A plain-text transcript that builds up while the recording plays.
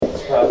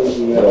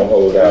We don't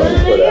hold out,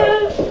 we put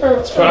out.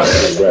 It's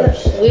probably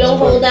Reps. We don't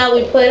hold out,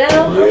 we put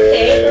out.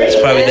 Okay, It's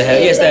probably the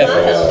head. Yes, that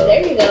motto.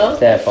 There you go.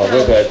 That phone.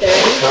 We're good.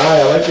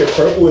 Hi, I like your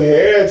purple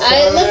hair.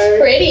 It looks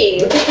pretty.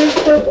 Look at this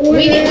purple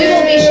We hair.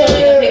 will be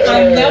showing a picture.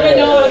 I never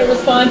know how to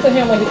respond to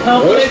him when he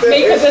compliments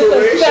me because it's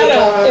a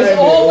setup. It's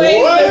always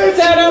a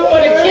setup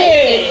for the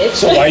kid.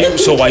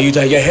 So why you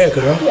dye your hair,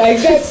 girl?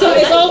 So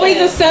it's always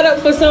a setup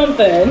for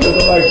something.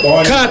 Like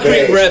Barney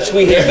Concrete Bay. reps.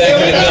 We here back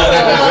in the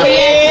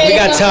building. We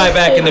got Ty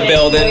back in the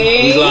building.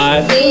 We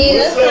live. See,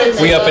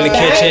 that's We up in the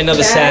kitchen.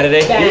 Another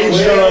Saturday.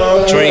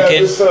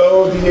 Drinking.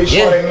 DJ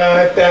Yeah. Tronic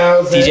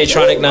 9,000. DJ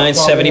Tronic 9,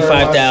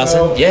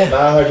 75,000. Yeah.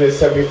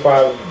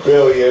 975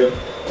 billion.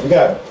 We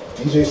got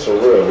DJ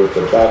Surreal with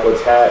the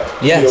backwards hat.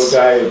 Yes. Keto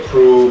diet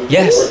improved.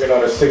 Yes. Working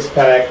on a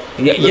 6-pack.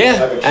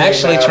 Yeah,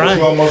 actually trying.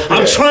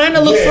 I'm trying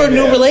to look for a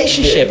new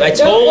relationship. I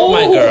told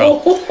my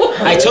girl.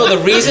 I told the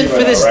reason for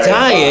this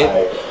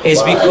diet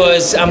is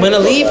because I'm gonna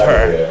leave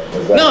her.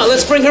 No,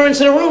 let's bring her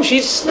into the room.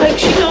 She's like,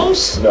 she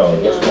knows. No,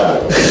 that's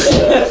not.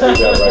 That's right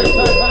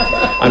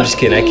there. I'm just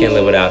kidding. I can't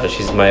live without her.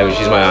 She's my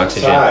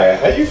oxygen. Hi,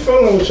 how you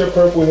feeling with your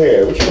purple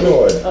hair? What you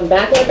doing? I'm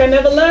back like I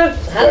never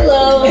left.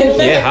 Hello.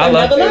 Yeah, I holla.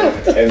 never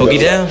left. And Boogie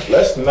down.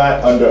 Let's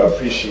not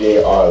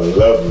underappreciate our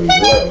lovely.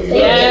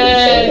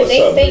 Yes. What's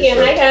Thanks, up, thank you.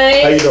 Lisa? Hi,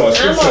 guys. How you doing? I'm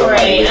Speak to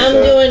alright. me, I'm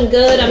Lisa. doing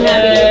good. I'm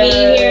happy to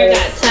be here.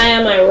 Got Ty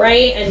on my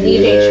right and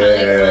DJ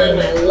Tronic on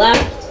my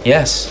left.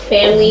 Yes,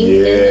 Family in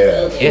the Yeah.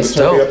 building. It's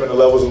Turn me dope. up in the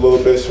levels a little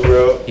bit,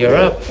 Surreal. You're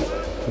up.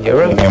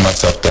 You're up. Name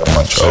myself that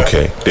much.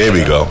 Okay, there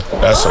we go.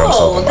 That's what I'm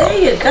talking about. There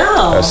you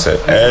go. That's it.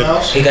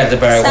 Ed, He got the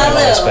Barry White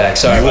lights back.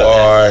 Sorry you about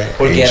are that.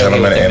 We're a getting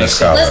gentleman with the and a mix.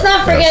 scholar. Let's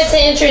not forget to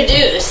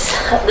introduce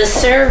the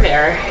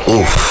server.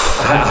 Oof.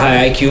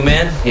 High IQ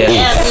man. Yeah.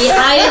 Yeah, the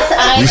highest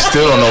IQ. We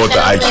still don't know what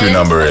the IQ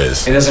number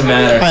is. It doesn't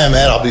matter. Hi, I'm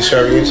Ed. I'll be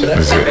serving you today.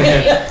 Is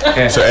it?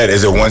 Okay. So Ed,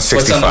 is it What's on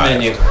the 165?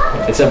 menu?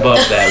 It's above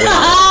that.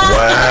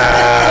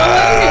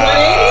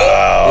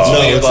 Wow. No,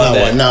 way it's above not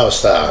that. one. No,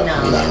 stop.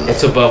 No. No.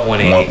 It's above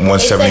 180.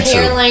 172. It's a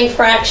hairline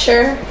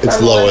fracture. It's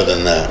from lower one-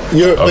 than that.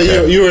 But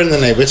Okay. you're in the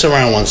neighborhood. It's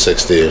around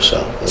 160 or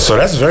so. So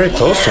that's very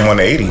close to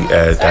 180.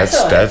 That's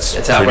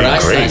It's Albert pretty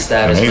Einstein great.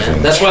 status, Amazing.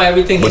 man. That's why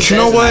everything he But you says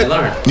know and I what?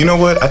 learn. You know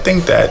what? I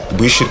think that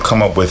we should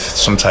come up with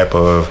some type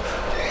of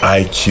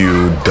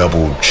IQ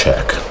double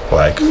check.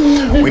 Like,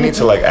 we need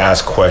to like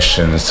ask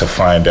questions to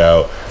find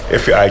out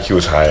if your IQ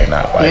is high or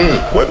not. Like,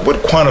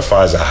 what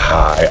quantifies a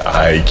high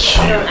IQ?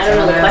 I don't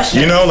know the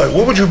question. You know, like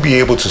what would you be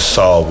able to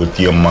solve with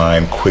your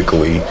mind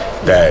quickly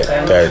that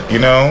you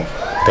know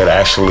that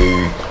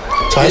actually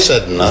Ty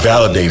said nothing.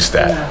 validates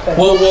that?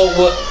 Well,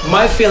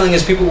 my feeling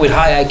is people with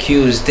high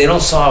IQs, they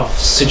don't solve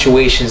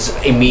situations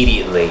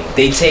immediately.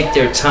 They take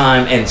their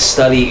time and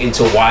study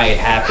into why it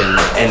happened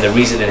and the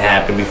reason it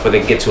happened before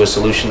they get to a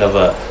solution of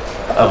an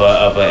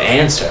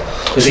answer.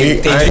 Because they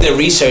do their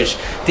research.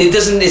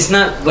 It's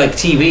not like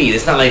TV.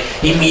 It's not like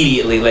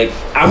immediately. Like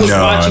I was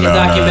watching a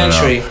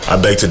documentary. No. I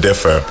beg to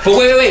differ. But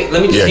wait.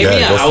 Let me just hear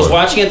me out. I was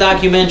watching a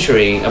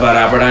documentary about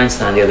Albert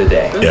Einstein the other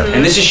day. Yeah.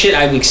 And this is shit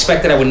I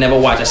expected I would never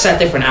watch. I sat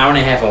there for an hour and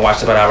a half and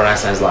watched about Albert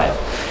Einstein's life.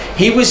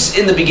 He was,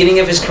 in the beginning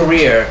of his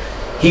career,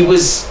 he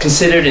was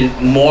considered a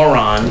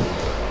moron.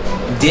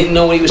 Didn't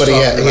know what he was But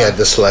talking he about. had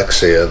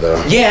dyslexia,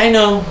 though. Yeah, I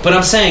know. But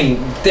I'm saying,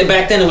 that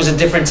back then it was a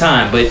different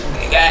time. But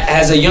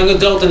as a young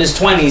adult in his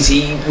 20s,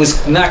 he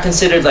was not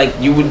considered like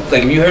you would,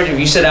 like if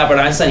you said Albert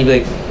Einstein, you'd be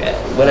like,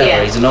 whatever,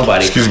 Yeah. he's a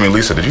nobody. Excuse me,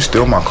 Lisa. Did you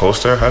steal my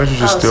coaster? How did you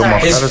just steal my?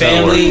 sorry. His how does that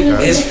family,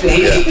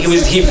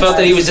 work? he felt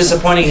that he was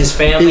disappointing his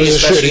family, He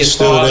was a especially shitty his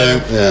father.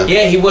 student,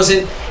 yeah. He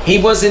wasn't.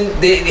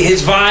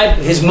 His vibe,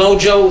 his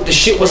mojo, the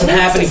shit wasn't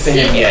happening for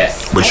him yet.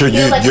 But you're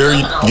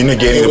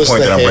negating It the was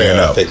point that I'm hair, bringing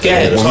I up. think. Go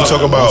ahead. When we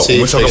talk about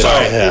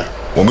Yeah.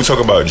 when we talk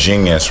about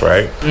genius,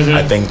 right?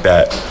 I think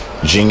that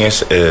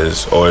genius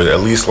is, or at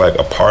least like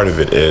a part of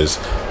it is,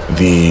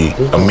 the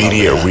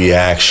immediate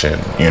reaction.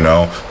 You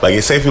know,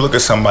 like say if you look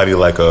at somebody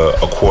like a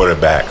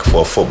quarterback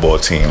for a football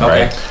team,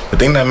 right? The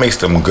thing that makes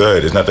them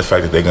good is not the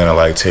fact that they're gonna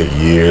like take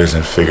years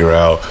and figure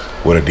out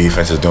what a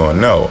defense is doing.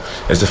 No,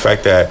 it's the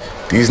fact that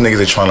these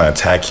niggas are trying to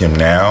attack him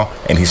now,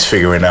 and he's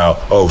figuring out,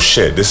 oh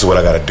shit, this is what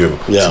I got to do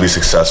to be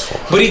successful.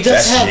 But he does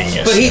That's have.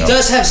 genius, But he you know?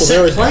 does have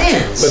set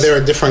plans. But there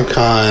are different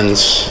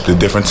kinds. The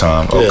different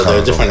time. Yeah,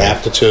 there are different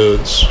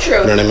aptitudes. True.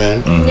 You know what I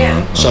mean? Mm-hmm.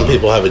 Yeah. Some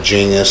people have a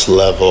genius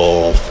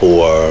level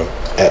for,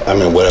 I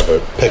mean, whatever.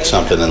 Pick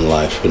something in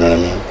life. You know what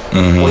I mean?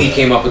 Mm-hmm. Well, he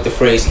came up with the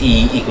phrase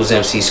E equals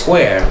MC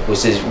squared,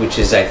 which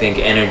is I think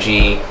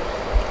energy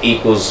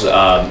equals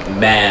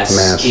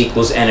mass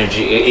equals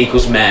energy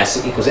equals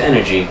mass equals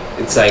energy.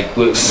 It's like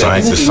the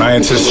scientist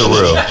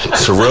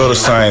Surreal the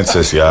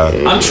scientist,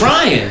 y'all. I'm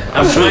trying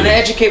to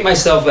educate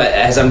myself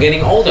as I'm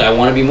getting older. I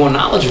want to be more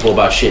knowledgeable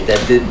about shit that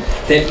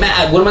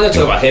what am I going to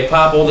talk about? Hip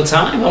hop all the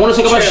time? I want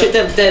to talk about shit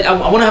that I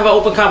want to have an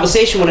open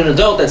conversation with an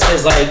adult that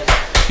says like,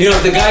 you know,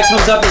 if the guy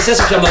comes up and says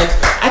something, I'm like,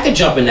 I could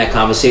jump in that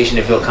conversation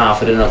and feel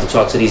confident enough to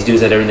talk to these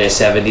dudes that are in their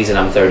 70s and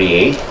I'm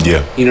 38.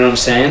 Yeah. You know what I'm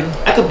saying?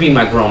 I could be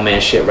my grown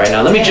man shit right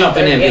now. Let me jump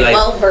in and be like,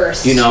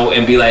 well-versed. you know,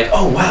 and be like,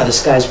 oh wow,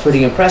 this guy's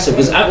pretty impressive.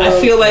 Because I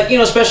feel like, you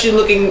know, especially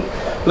looking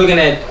looking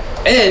at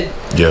Ed.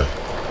 Yeah.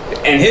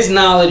 And his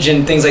knowledge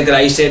and things like that,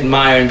 I used to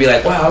admire and be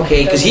like, wow,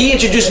 okay. Because he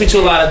introduced me to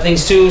a lot of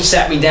things too,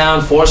 sat me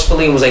down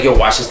forcefully and was like, yo,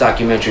 watch this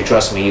documentary,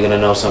 trust me, you're going to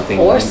know something.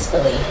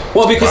 Forcefully?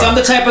 Well, because I'm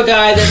the type of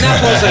guy that's not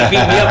supposed to like,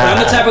 beat me up, but I'm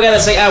the type of guy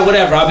that's like,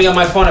 whatever, I'll be on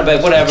my phone, I'll be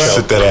like, whatever.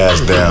 Sit that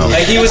ass down.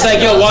 Like, he was like,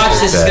 yo, watch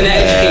this, it's going to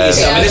educate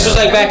yourself. And this was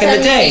like back in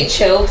the day.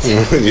 Choked.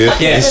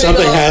 Yeah.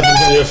 Something happens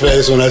in your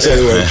face when I say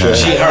the word choke.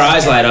 Her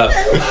eyes light up.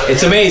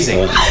 It's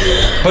amazing.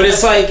 But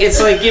it's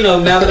like, you know,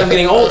 now that I'm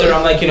getting older,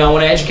 I'm like, you know, I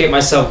want to educate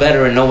myself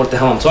better and know what the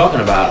hell I'm talking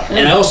about.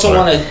 And I also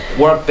want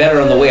to work better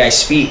on the way I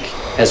speak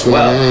as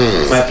well.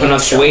 My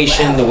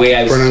pronunciation, the way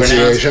I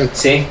pronounce.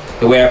 See?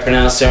 The way I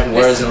pronounce certain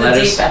words and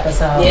letters. Deep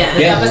episode. Yeah.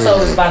 This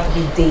episode is about to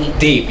be deep.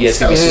 Deep, yeah, it's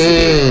gonna be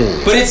super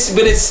deep. But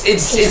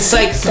it's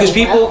like because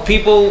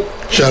people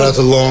Shout out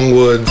to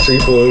Longwood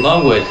Seafood.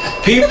 Longwood.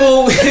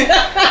 People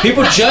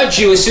judge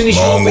you as soon as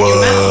you open your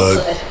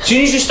mouth. As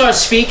soon as you start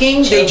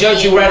speaking, they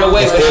judge you right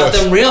away without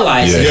them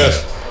realizing.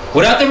 Yes.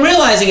 Without them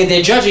realizing it,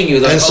 they're judging you.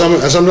 Like, And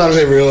sometimes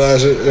they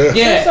realize it.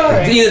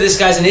 yeah, either this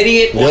guy's an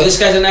idiot or this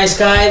guy's a nice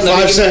guy.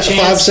 Let me give him a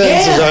chance. 5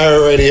 sentences, Yeah. I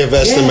already have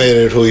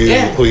estimated who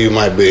you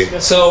might be.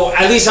 So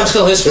at least I'm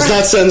still his friend. It's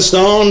not set in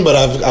stone, but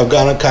I've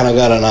kind of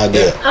got an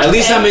idea. At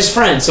least I'm his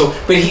friend. So,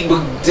 but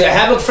to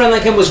have a friend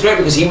like him was great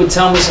because he would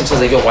tell me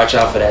sometimes like, "Yo, watch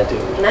out for that dude."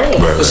 Nice.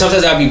 Because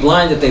sometimes I'd be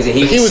blind to things that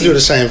he He would see. do the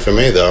same for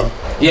me, though.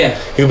 Yeah.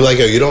 He'd be like,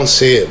 yo, you don't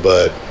see it,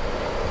 but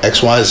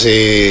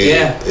XYZ.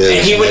 Yeah,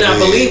 and he would not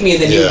believe me,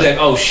 and then he would be like,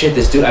 "Oh shit,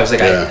 this dude." I was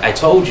like, I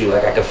told you,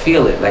 like I could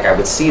feel it, like I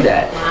would see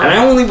that." And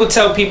I only would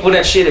tell people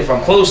that shit if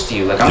I'm close to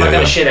you. Like I'm not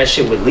gonna share that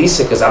shit with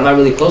Lisa because I'm not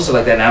really close to her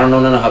like that, and I don't know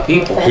none of her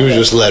people. He would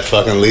just let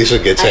fucking Lisa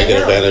get taken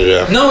advantage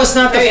of. No, it's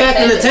not the fact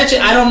and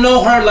attention. I don't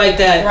know her like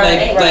that.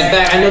 Like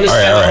back. I know this.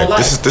 All right.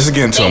 This is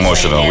getting too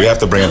emotional. We have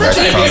to bring it back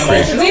to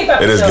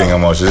concrete. It is getting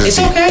emotional. It's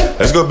okay.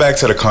 Let's go back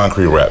to the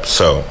concrete rep.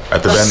 So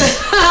at the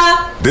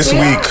end, this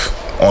week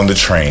on the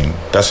train,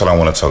 that's what I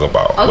want to talk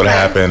about. What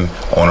happened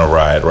on a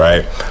ride,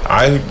 right?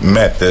 I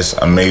met this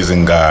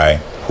amazing guy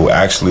who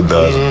actually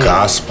does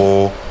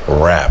gospel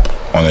rap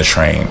on the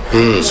train.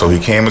 So he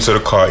came into the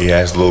car, he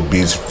has a little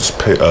Beats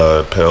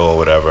pill or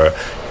whatever.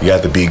 He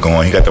got the beat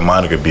going, he got the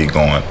Monica beat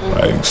going,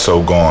 right?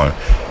 So gone.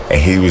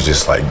 And he was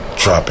just like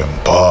dropping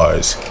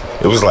bars.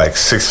 It was like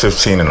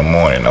 6:15 in the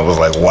morning. I was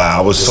like, wow,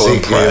 I was so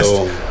impressed.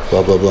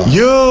 Blah, blah, blah.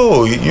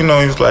 Yo, you know,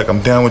 he was like, I'm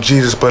down with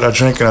Jesus, but I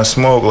drink and I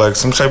smoke, like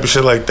some type of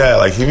shit like that.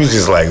 Like he was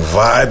just like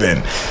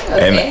vibing.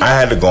 And I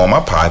had to go in my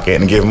pocket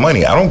and give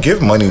money. I don't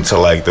give money to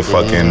like the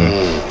fucking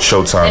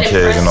Showtime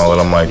kids and all of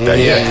them like that.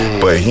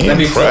 Yeah. But he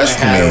impressed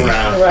me.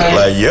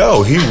 Like,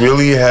 yo, he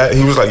really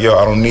he was like, yo,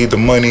 I don't need the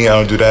money, I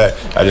don't do that.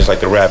 I just like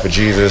to rap for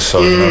Jesus.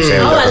 So you know what I'm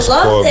saying? Oh, Like, I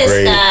support, love this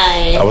great.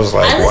 guy. I was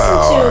like,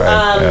 wow.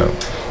 Listen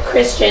to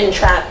Christian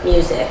trap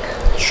music.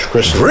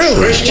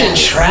 Christian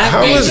trap.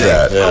 How is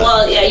that?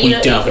 Well, yeah, you You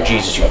know. down for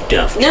Jesus? You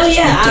down for No, Jesus?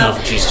 yeah, You down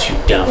for Jesus? You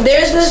down for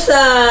There's this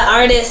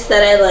artist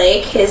that I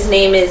like. His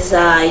name is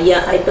I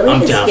believe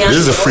I'm it's down. Young. This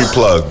is a free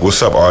plug.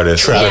 What's up,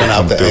 artist? Trapping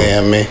out the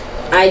AME.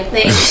 I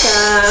think.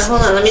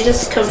 Hold on, let me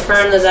just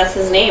confirm that that's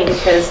his name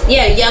because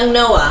Young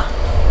Noah.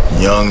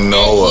 Young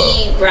Noah.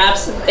 And he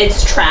raps.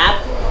 It's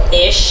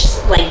trap-ish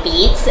like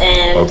beats,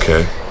 and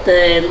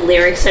the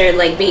lyrics are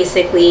like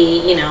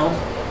basically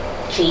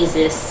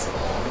Jesus.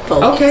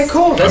 Focus. Okay,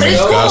 cool. But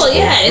it's cool. gospel.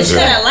 Yeah, it's good.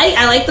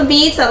 I like the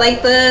beats. I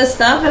like the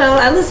stuff, and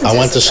I listen. I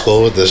went to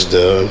school with this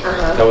dude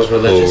That was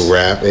religious. who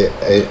rap.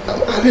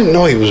 I didn't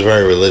know he was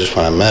very religious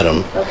when I met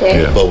him.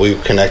 Okay. Yeah. But we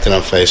connected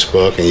on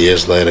Facebook, and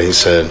years later he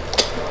said,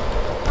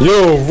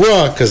 "Yo,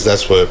 Rock," because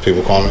that's what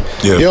people call me.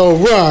 Yeah. Yo,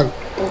 Rock.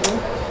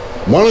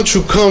 Why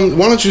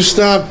don't you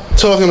stop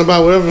talking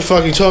about whatever the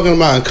fuck you're talking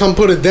about and come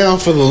put it down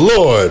for the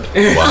Lord?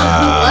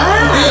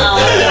 Wow.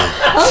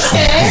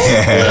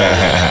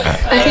 Okay.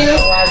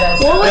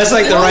 That's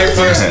like the right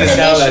person to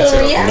tell that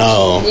to.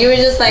 No. You were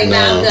just like, nah,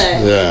 I'm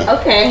good. Yeah.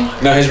 Okay.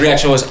 No, his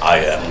reaction was, "I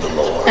am the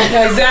Lord."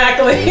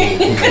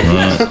 Exactly.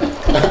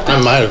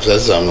 I might have said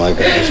something like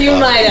that. You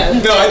might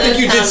have. No, I think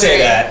you did say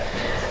that.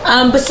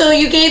 But so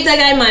you gave that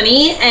guy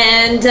money,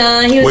 and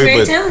he was very Wait,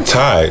 but talented.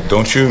 Ty,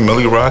 don't you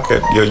Millie Rock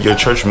at your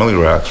church? Millie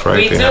Rocks, right?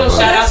 We do. They have a-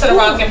 Shout out to the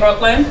Rock in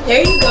Brooklyn.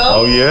 There you go.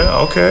 Oh yeah,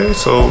 okay.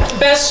 So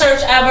Best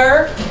church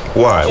ever.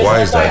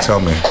 why is that? Tell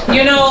me.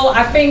 You know,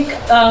 I think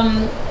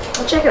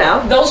I'll check it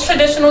out. those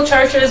traditional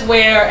churches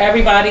where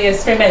everybody is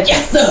screaming,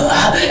 "Yes, sir,"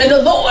 and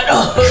the Lord.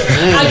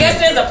 I guess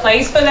there's a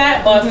place for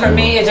that, but for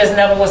me, it just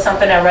never was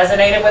something that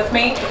resonated with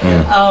me.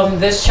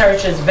 This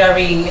church is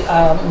very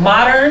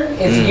modern.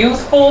 It's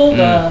youthful.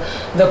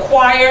 The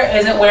choir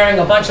isn't wearing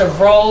a bunch of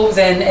robes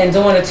and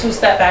doing a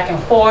two-step back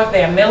and forth.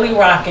 They're Millie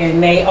rocking.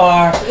 They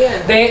are.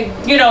 They.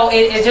 You know,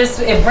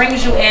 it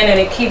brings you in and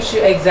it keeps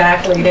you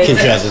exactly. Keeps you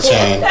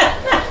entertained.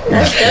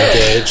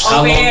 Engaged.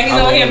 Oh yeah, he's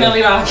over here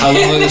Millie rocking. How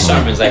long are the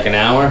sermons? Like an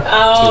hour? 2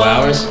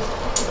 hours?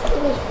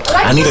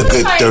 I need a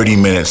good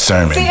 30-minute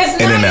sermon. See, it's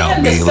In not and out,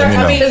 even B. the Let me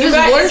sermon. know. This is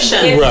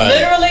worship. It's Right.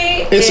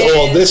 literally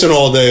It's an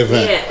all day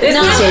event. Yeah.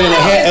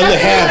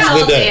 It's half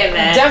the day.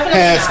 Definitely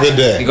Half the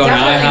day. You go to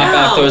IHOP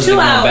afterwards, you go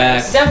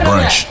back. Definitely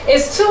Brunch. not.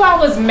 It's 2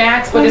 hours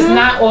max, but it's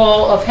not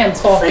all of him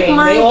talking.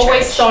 like They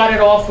always church. started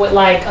off with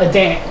like a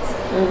dance.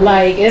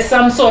 Like it's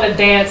some sort of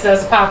dance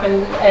that's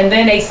popping, and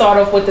then they start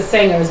off with the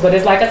singers. But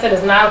it's like I said,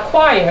 it's not a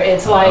choir.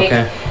 It's like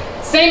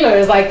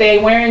singers, like they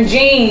wearing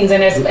jeans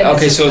and it's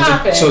Okay, it's so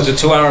it's a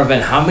 2-hour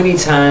event. How many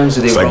times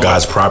do they? It's like roll?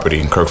 God's property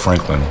in Kirk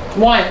Franklin.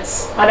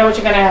 Once. I know what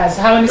you're gonna ask.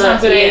 How many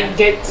times do they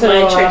get to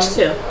my church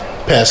too?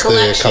 Past the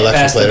collection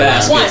Pass the plate.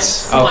 baskets.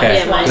 Once. Okay.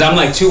 Yeah, once. Because I'm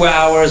like 2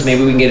 hours.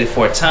 Maybe we can get it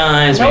 4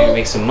 times. Maybe Nope.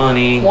 make some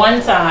money.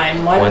 One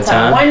time. One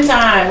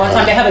time?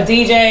 They have a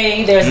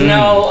DJ. There's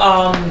no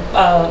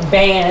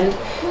band.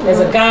 There's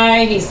a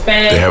guy. He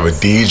spends. They have a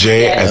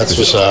DJ Yeah. at That's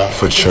the, what's up.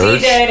 for church.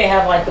 DJ. They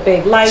have like the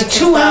big lights. It's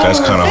 2 hours. That's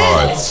kind of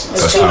hard.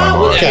 That's kind of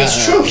hard.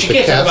 It's true. She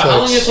can't talk about how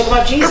long you talk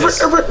about Jesus.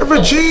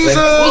 Jesus.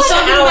 It's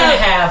an hour and a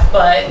half,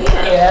 but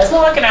yeah, it's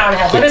more like an hour and a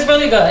half. But it's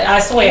really good. I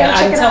swear.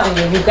 I'm telling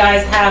you, you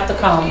guys have to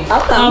come.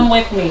 I'll come.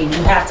 with me.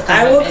 You have to come.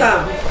 I with will me.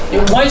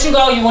 come. Once you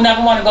go, you will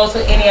never want to go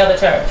to any other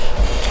church.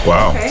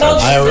 Wow. So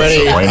I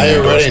already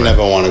endorsement.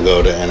 never want to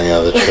go to any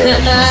other church.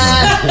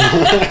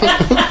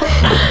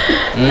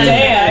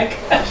 Dag.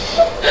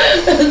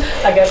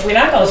 I guess we're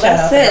not gonna shut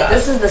That's up. it. about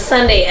This is the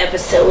Sunday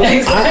episode.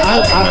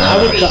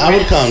 I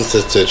would come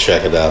to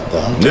check it out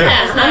though.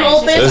 Yeah. I'm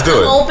open. Let's do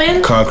I'm it.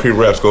 open. Concrete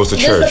Reps goes to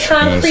This church. is a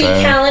concrete you know what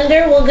I'm saying?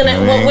 calendar. We're gonna. You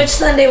know what I mean? Which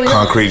Sunday we?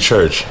 Concrete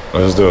Church.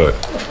 Let's do it.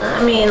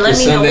 I mean, let The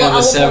me know. Sunday on the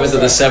I'll 7th post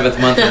of the it. 7th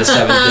month of the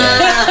 7th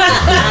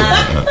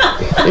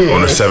day.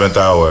 On the 7th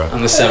hour.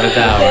 On the 7th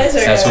hour. Guys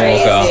are That's when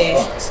we'll go.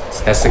 crazy.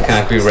 That's the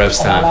concrete reps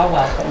time.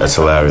 That's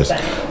hilarious.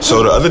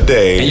 So the other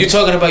day. And you're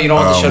talking about you don't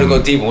want the show to go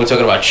deep, but we're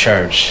talking about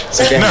church.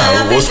 So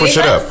No, we'll switch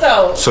it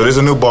up. So there's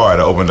a new bar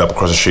that opened up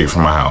across the street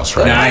from my house,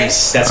 right?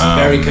 Nice. That's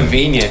very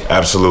convenient.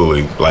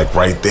 Absolutely. Like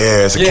right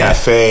there, it's a Yeah.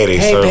 cafe. They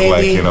Hey, serve baby.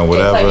 like, you know,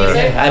 whatever.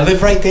 I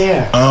live right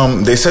there.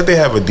 They said they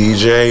have a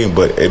DJ,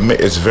 but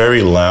it's very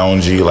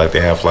loungy. Like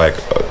they have like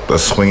a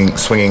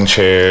swinging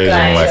chairs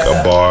and like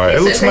a bar.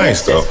 It looks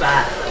nice though.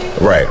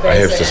 Right, a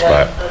hipster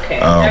spot.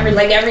 Okay.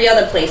 Like every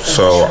other place.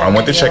 So I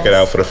went to check it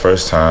out for the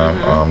first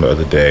time the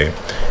other day,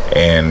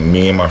 and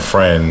me and my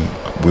friend,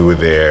 we were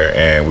there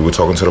and we were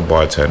talking to the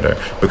bartender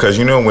because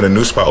you know when a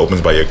new spot opens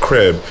by your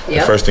crib,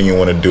 the first thing you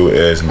want to do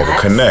is make a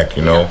connect.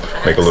 You know,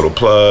 make a little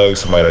plug.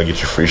 Somebody will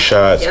get you free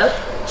shots.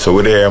 So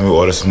we're there and we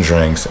order some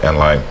drinks and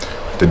like.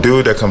 The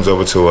dude that comes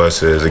over to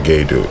us is a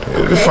gay dude.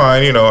 It's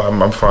fine, you know,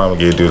 I'm fine with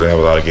gay dudes. I have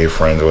a lot of gay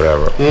friends or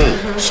whatever.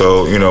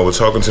 So, you know, we're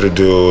talking to the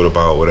dude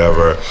about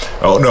whatever.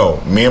 Oh, no,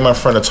 me and my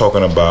friend are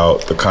talking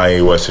about the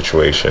Kanye West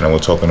situation. And we're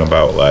talking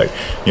about, like,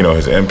 you know,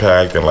 his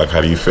impact and, like,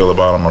 how do you feel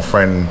about him? My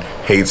friend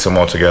hates him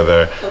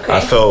altogether. I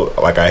felt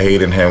like I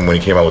hated him when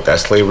he came out with that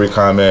slavery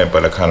comment,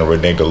 but I kind of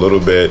reneged a little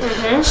bit.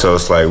 So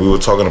it's like we were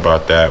talking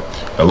about that.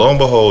 And lo and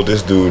behold,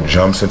 this dude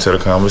jumps into the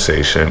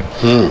conversation,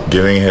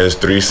 giving his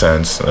 3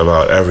 cents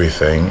about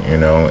everything. You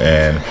know,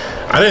 and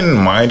I didn't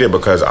mind it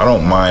because I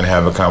don't mind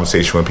having a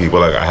conversation with people.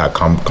 Like I had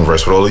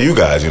converse with all of you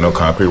guys, you know,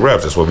 concrete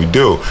reps. That's what we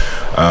do.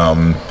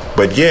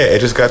 But yeah, it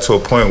just got to a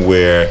point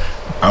where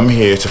I'm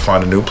here to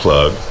find a new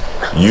plug.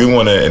 You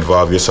want to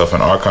involve yourself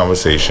in our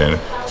conversation.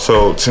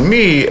 So to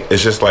me,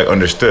 it's just like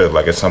understood.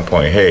 Like at some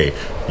point, hey,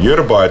 you're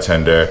the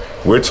bartender.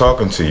 We're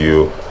talking to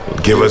you.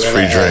 Give us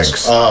free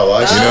drinks. Oh,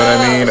 I see. You know what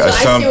I mean? Or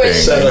something.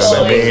 You know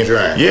what I mean?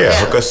 Drink. Yeah,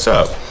 hook us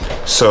up.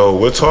 So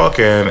we're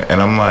talking,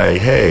 and I'm like,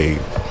 hey,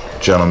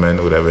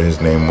 gentleman, whatever his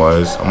name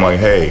was. I'm like,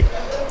 hey,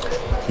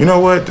 you know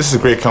what? This is a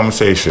great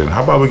conversation.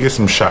 How about we get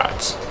some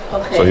shots?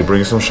 So he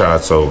brings some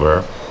shots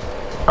over.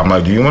 I'm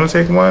like, do you want to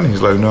take one?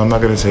 He's like, no, I'm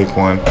not going to take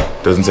one.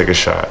 Doesn't take a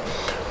shot.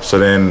 So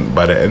then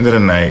by the end of the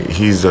night,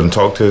 he's done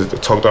talked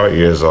our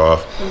ears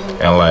off.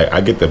 And like,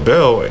 I get the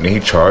bill, and he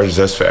charges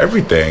us for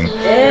everything.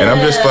 And I'm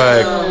just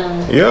like,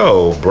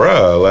 yo,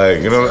 bruh,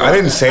 like, you know, I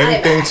didn't say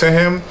anything to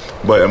him,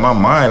 but in my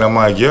mind, I'm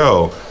like,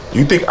 yo,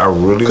 you think I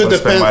really want to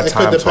spend my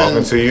time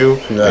talking to you?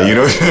 No. And you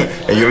know,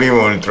 and you don't even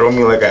want to throw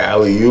me like an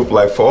alley-oop?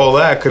 Like, for all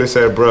that, I could have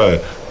said,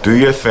 bruh, do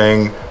your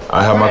thing.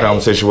 I have my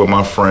conversation with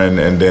my friend,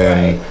 and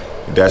then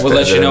that's We'll the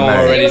let you end know of the when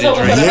night. we're ready to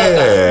drink.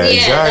 Yeah,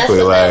 exactly.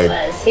 that's what Like,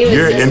 that was. He was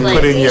you're just like,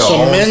 inputting your So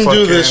own men fucking...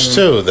 do this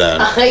too, then.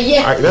 That's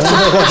unfortunate.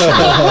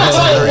 That's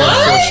very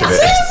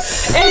unfortunate.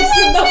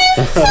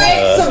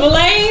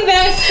 Explain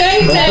that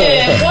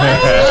statement.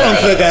 I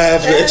don't think I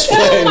have to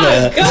explain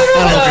that. I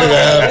don't think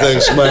I have to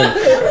explain.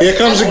 Here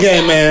comes a gay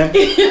man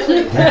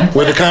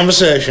with a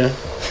conversation,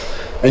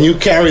 and you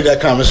carry that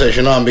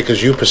conversation on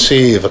because you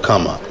perceive a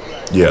come up.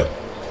 Yeah.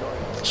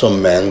 So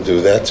men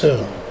do that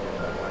too.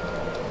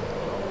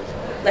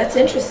 That's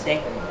interesting.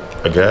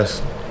 I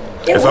guess.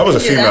 Yeah, If I was a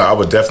we can do female, that. I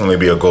would definitely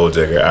be a gold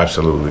digger.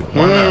 Absolutely.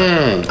 Why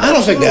not? I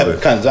don't think that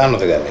makes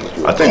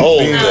you. I think gold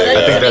being, digger.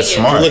 I think that's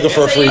You're smart. looking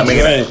for a free I mean,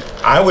 drink.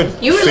 I would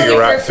You were figure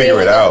looking for it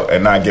feeling. out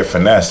and not get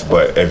finessed.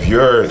 But if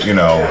you're, you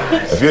know,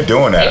 if you're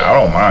doing that, I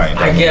don't mind.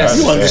 I guess.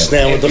 You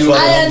understand what the If fuck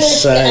you- I I'm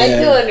understand. I do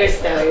saying?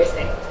 understand what you're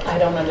saying. I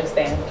don't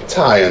understand.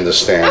 Ty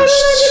understands. I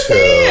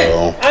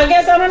don't understand. I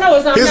guess I don't know.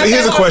 It's not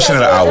Here's a question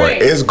of the hour: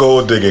 is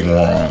gold digging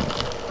wrong?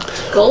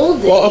 Gold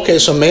digging. Well, okay,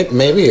 so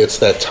maybe it's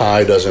that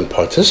Ty doesn't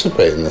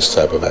participate in this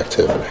type of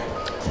activity.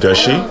 Does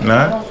she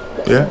not?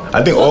 Yeah,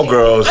 I think all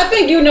girls. I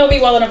think you know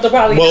me well enough to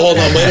probably. Well, hold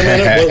on, wait a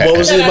minute. What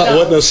was he about?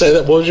 What? No, say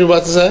that. What was you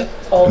about to say?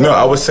 No,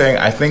 I was saying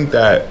I think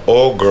that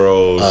all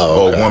girls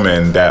or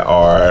women that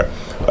are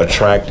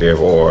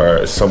attractive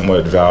or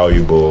somewhat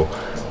valuable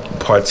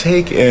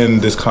partake in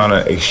this kind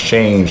of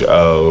exchange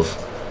of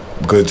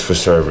goods for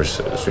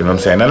services. You know what I'm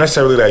saying? Not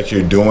necessarily that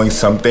you're doing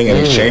something in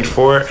exchange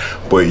for it,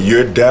 but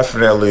you're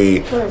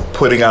definitely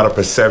putting out a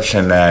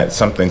perception that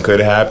something could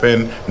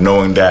happen,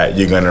 knowing that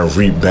you're going to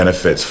reap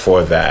benefits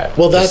for that.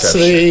 Well, that's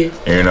you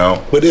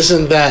know? But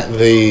isn't that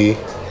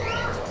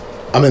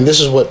I mean, this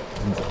is what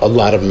a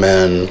lot of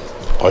men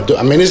are doing.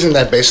 I mean, isn't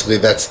that basically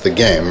that's the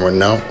game? Or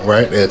no,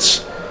 right?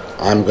 It's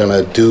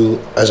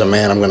as a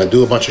man, I'm going to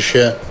do a bunch of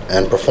shit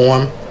and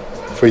perform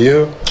for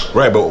you.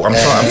 Right, but I'm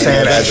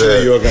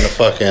saying you're going to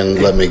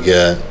fucking let me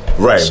get...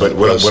 Right, but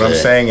what I'm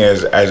saying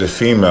is, as a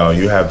female,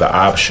 you have the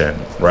option,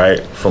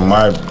 right? From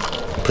my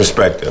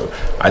perspective,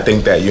 I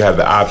think that you have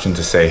the option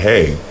to say,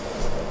 hey,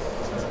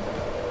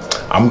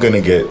 I'm going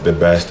to get the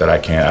best that I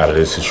can out of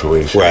this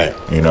situation. Right.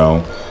 You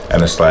know?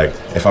 And it's like,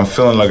 if I'm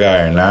feeling the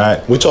guy or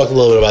not. We talked a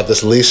little bit about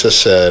this. Lisa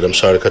said, I'm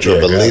sorry to cut you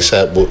off, but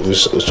Lisa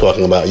was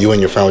talking about, you and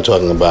your friend were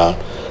talking about,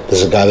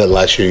 there's a guy that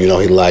likes you, you know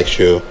he likes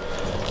you.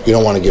 You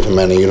don't want to give him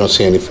any, you don't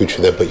see any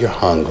future there, but you're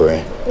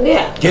hungry.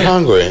 Yeah. You're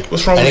hungry.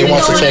 What's wrong and with he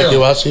wants to take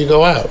you out, so you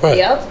go out, right?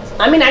 Yep.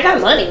 I mean, I got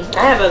money.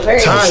 I have a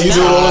very... Ty, you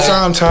do it all the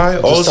time, Ty.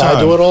 All the time.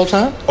 Ty do it all the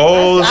time?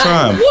 All the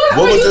time.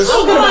 What was this?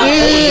 What was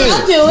this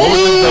double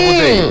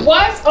date?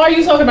 What are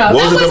you talking about?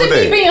 What was that the wasn't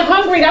double me date? being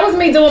hungry. That was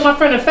me doing my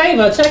friend a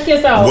favor. Check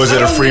yourself. Was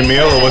it a free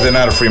meal or was it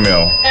not a free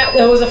meal?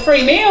 It was a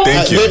free meal.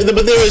 Thank you.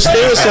 But there is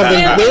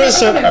something.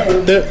 There's an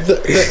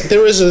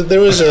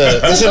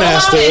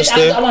asterisk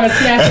there. I want to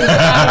snatch his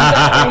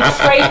eyes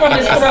straight from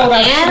his throat.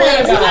 I swear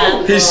to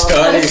God. He's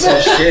starting some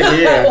shit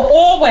here.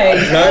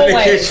 Always. Not in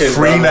the kitchen.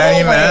 Free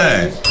 99. I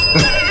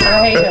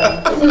hate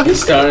him.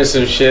 He's starting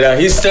some shit out.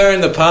 He's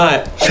stirring the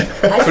pot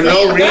for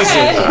no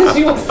reason.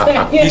 You were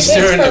saying. He's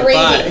stirring the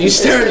pot. He's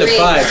stirring the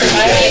pot. I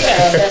hate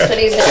him. That's what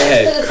he's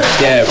doing.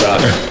 Yeah,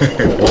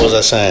 bro. What was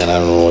I saying? I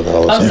don't know what the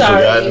hell I was I'm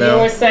saying. sorry. You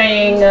were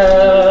saying,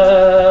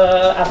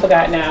 I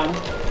forgot now.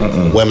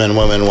 Women, men,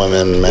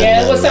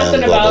 yeah, it was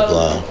something blah, about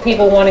blah, blah.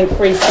 people wanting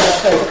free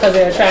stuff because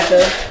they're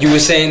attractive. You were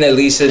saying that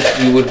Lisa,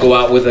 you would go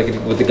out with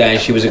the guy, and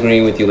she was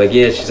agreeing with you. Like,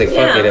 yeah, she's like,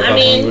 fuck it, if I'm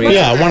hungry.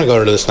 Yeah, I want to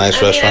go to this nice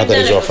restaurant that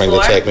he's offering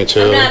to take me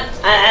to.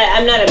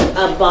 I'm not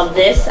above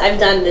this. I've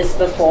done this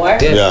before.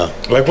 Yeah.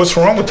 Like, what's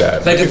wrong with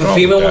that? Like, if a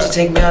female wants to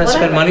take me out and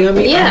spend money on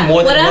me, I'm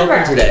more than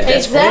welcome to that.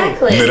 That's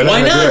exactly. No,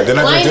 Why not? They're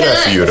not going to do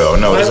that for you, though.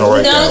 No, it doesn't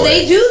work that No,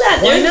 way. they do that.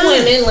 There's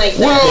women like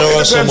that.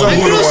 Well, it depends on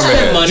who the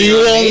woman is. Do you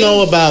all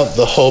know about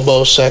the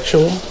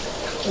hobosexual?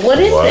 What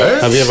is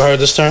this? Have you ever heard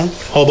this term?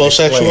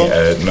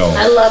 Hobosexual? No.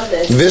 I love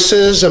this. This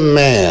is a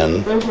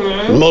man,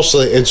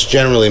 mostly it's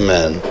generally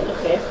men,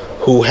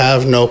 who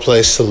have no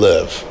place to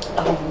live.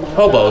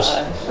 Hobos.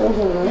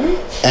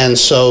 And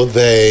so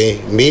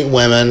they meet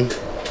women,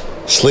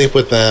 sleep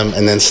with them,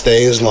 and then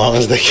stay as long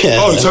as they can.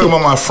 Oh, you're talking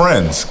about my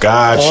friends.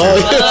 Gotcha.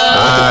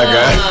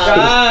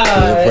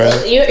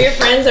 Your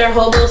friends are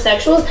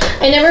hobosexuals?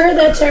 I never heard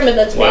that term, but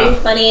that's very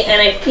funny, and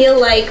I feel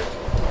like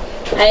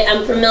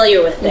I'm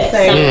familiar with this.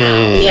 Same.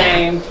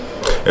 Yeah.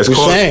 It's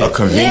called a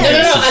convenient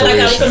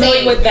situation. I'm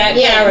familiar with that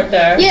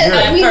character.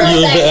 Yeah,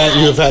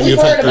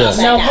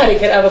 Nobody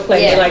could ever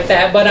play me like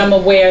that, but I'm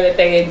aware that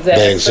they exist.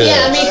 They exist.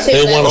 Yeah, me too.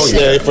 They want to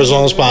stay for as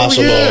long as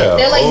possible.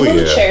 They're like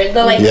moochers.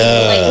 They're like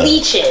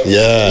leeches.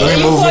 Yeah. Let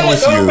me move in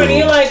with you.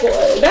 You're like,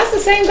 that's the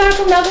same guy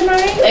from the other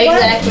night?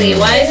 Exactly.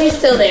 Why is he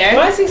still there?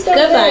 Why is he still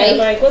there?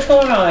 Like, what's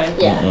going on?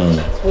 Yeah.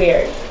 It's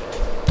weird.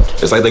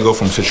 It's like they go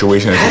from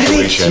situation to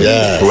situation.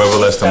 Yeah. Whoever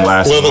lets them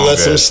last Whoever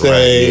lets them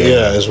stay,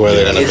 is where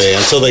they're going to be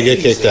until they get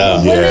kicked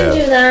out. Women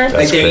do that.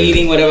 Like they're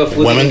eating whatever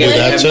food. Women do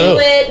that too.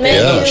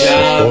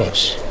 Yeah, of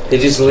course.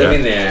 They're just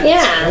living there.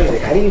 Yeah.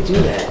 Like, how do you do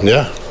that?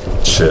 Yeah.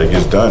 Shit, it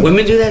gets done.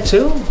 Women do that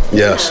too?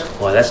 Yes.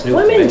 Well, that's new.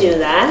 Women do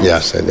that.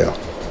 Yes, they do.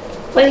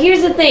 But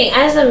here's the thing.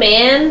 As a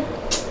man,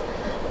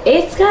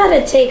 it's got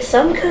to take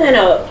some kind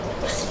of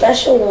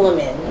special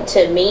woman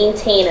to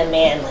maintain a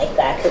man like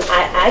that. Because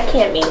I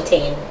can't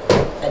maintain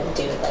a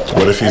dude like that.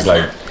 What if he's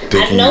like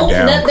dicking you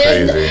down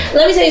crazy?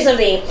 Let me tell you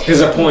something.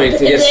 There's a point.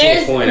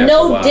 There's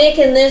no dick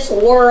in this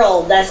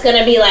world that's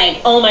gonna be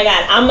like, oh my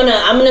god, I'm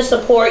gonna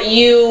support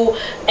you,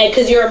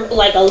 because you're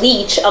like a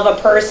leech of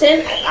a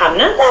person. I'm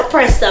not that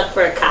pressed up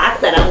for a cock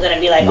that I'm gonna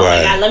be like, oh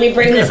my god, let me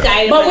bring this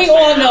guy. But we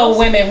all know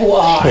women who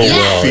are.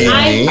 Yes, feed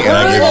me and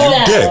I give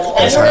you dick.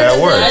 That's how that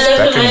works.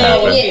 That can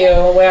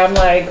happen. Where I'm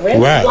like,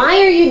 really? Right. Why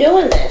are you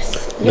doing this?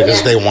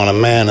 Because they want a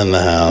man in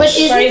the house. But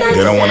isn't that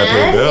they don't want to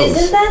pay bills.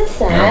 Isn't that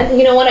sad?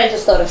 You know what? I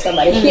just thought of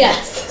somebody.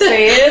 Yes.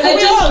 See, I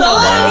just thought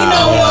we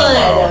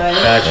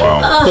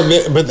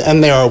know one. But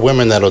there are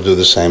women that'll do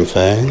the same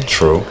thing.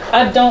 True.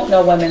 I don't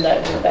know women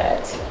that do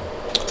that.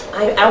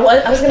 I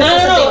was gonna say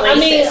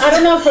something racist. I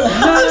don't know if I'm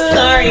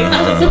sorry.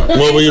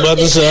 What were you about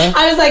to say?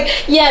 I was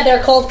like, yeah,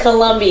 they're called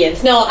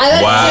Colombians. No, I'm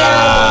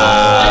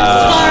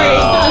sorry.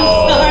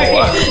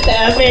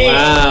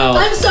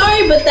 I'm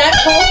sorry, but that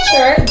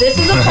culture, this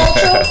is a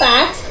cultural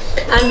fact.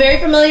 I'm very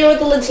familiar with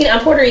the Latino.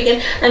 I'm Puerto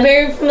Rican. I'm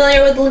very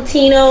familiar with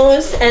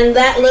Latinos and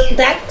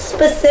that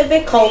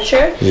specific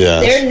culture.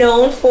 Yes. They're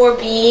known for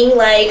being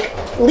like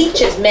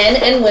leeches, men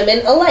and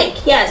women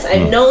alike. Yes, I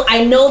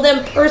know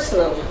them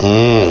personally.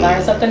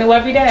 Learn something new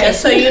every day.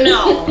 Just so you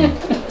know,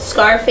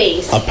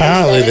 Scarface.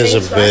 Apparently, there's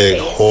a big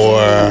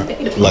whore,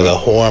 like a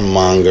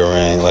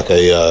whoremongering, like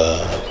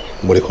a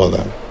what do you call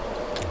that?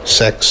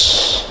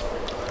 Sex.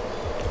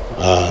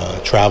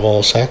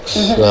 Travel sex?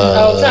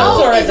 Travel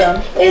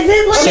tourism. Is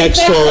it like Sex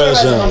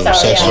tourism.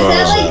 Sex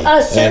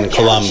tourism. In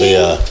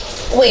Colombia.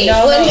 Wait,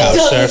 couch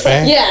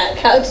surfing? Yeah,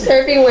 couch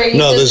surfing where you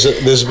there's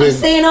I'm big.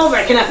 staying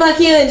over. Can I fuck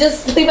you and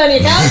just sleep on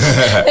your couch?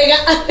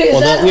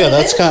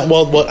 That's kind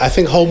of, well, I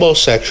think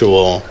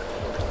homosexual,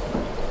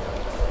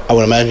 I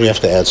would imagine you have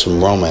to add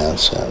some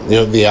romance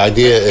in. The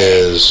idea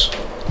is,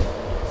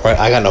 right,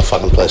 I got no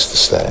fucking place to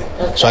stay.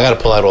 Okay. So I got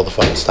to pull out all the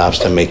fucking stops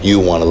to make you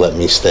want to let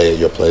me stay at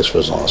your place for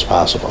as long as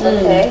possible.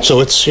 Okay. So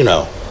it's,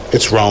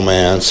 it's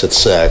romance, it's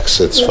sex,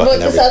 it's fucking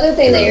everything. This other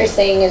thing that you're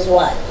saying is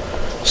what?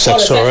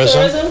 Sex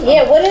tourism?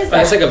 Yeah, what is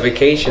that? It's like a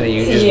vacation that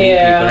you just meet people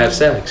and have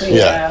sex.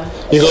 Yeah.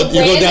 You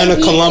go down to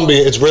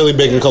Colombia. It's really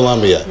big in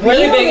Colombia.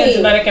 Really big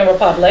in Dominican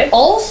Republic.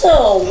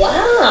 Also,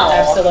 wow.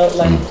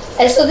 Absolutely.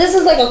 And so this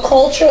is like a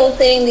cultural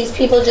thing. These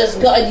people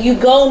just go. You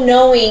go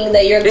knowing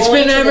that you're. It's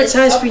going been to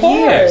advertised for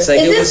years.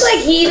 Is this like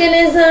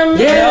hedonism?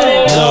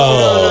 Yeah.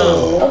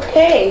 No.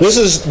 Okay.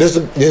 There's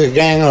a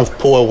gang of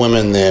poor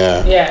women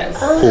there. Yes.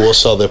 Who will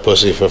sell their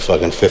pussy for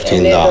fucking $15.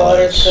 And their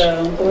daughters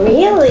too.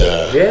 Really?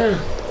 Yeah.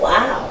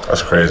 Wow.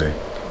 That's crazy.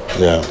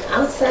 Yeah.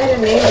 Outside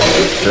of New York.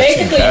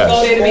 Basically, you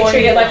go there to be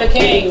treated like a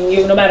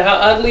king. No matter how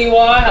ugly you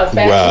are, how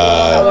fat you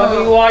are,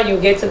 however you are, you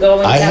get to go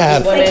and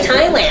have these women. Like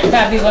Thailand.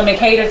 Have these women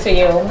cater to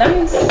you.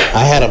 Nice.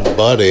 I had a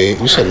buddy.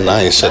 You said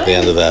nice at the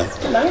end of that.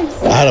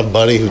 Nice. I had a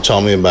buddy who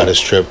told me about his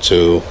trip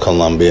to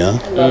Colombia.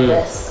 I love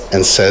this.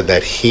 And said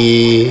that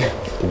he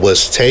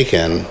was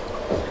taken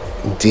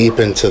deep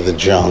into the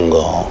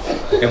jungle.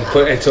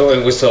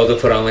 And was told to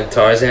put on like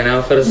Tarzan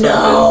outfit or something.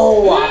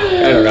 No. I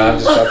don't know. I'm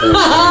just fucking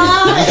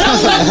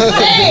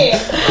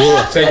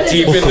with It's like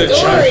deep in the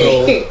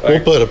jungle.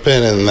 We'll put a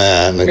pin in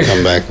that and then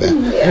come back there.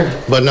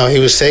 Yeah. But no, he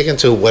was taken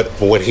to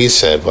what he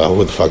said. Well,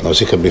 who the fuck knows?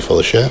 He could be full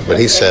of shit. But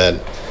he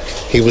said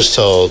he was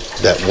told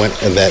that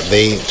that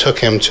they took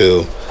him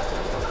to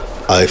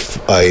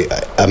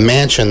a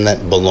mansion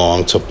that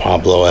belonged to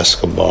Pablo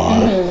Escobar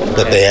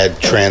that they had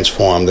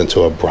transformed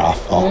into a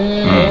brothel.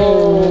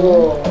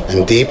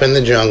 And deep in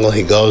the jungle,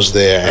 he goes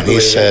there, and he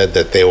said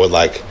that they were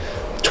like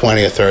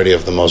 20 or 30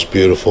 of the most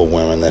beautiful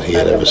women that he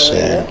had ever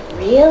seen.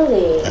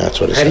 Really? That's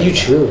what he said. How do you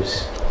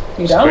choose?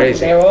 You don't. Crazy.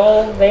 They're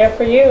all there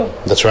for you.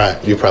 That's right.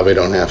 You probably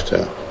don't have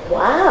to.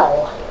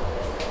 Wow.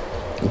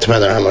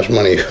 Depending on how much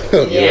money you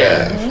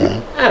have.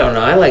 Right? I don't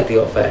know. I like the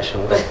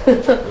old-fashioned way,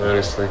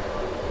 honestly.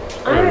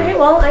 All right.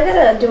 Well, I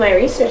gotta do my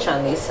research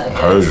on these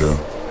subjects. Heard you.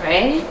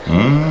 Right?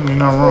 You're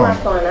not wrong.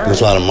 What's going on?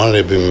 There's a lot of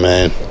money to be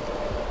made.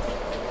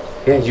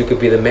 Yeah, you could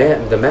be the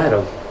madam.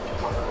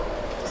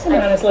 It's an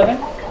honest living.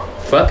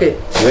 Fuck it.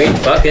 You ain't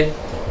fucking.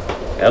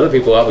 Other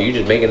people are, but you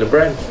just making the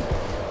bread.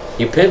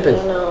 You pimping. I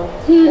don't know.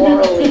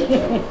 Morally.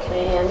 Can I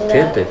handle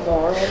Pimping. that?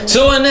 Morally.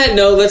 So on that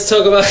note, let's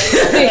talk about.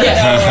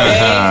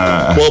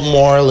 What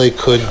morally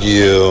could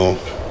you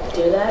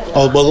Do that?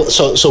 Oh, well,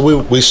 so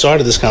we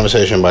started this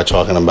conversation by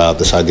talking about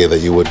this idea that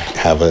you would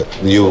have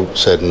you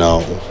said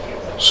no,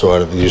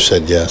 sort of, you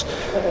said yes,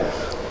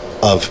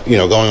 of,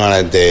 going on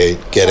a date,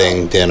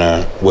 getting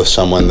dinner with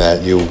someone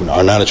that you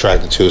are not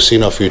attracted to, see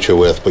no future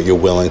with, but you're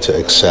willing to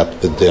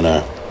accept the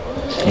dinner.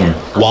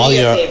 While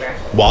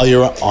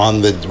you're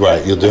on the,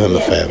 right, you'll do him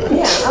a favor.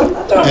 Yeah,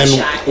 I'll throw a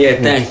shot. Yeah,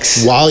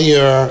 thanks. While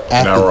you're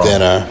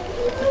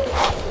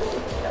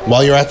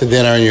at the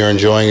dinner and you're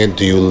enjoying it,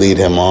 do you lead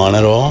him on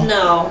at all?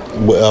 No.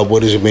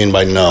 What does you mean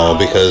by no?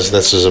 Because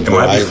this is It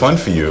might be fun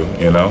for you,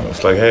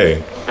 It's like,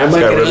 hey, I might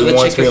this guy get really another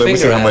wants me. chicken Let me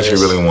see finger how out much of he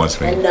this. really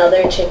wants me.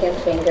 Another chicken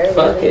finger.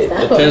 Fuck Really? it.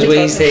 Depends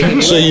where he's taking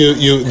you. So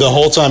you the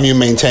whole time you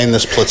maintain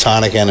this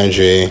platonic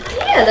energy.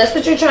 Yeah, that's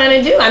what you're trying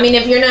to do. I mean,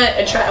 if you're not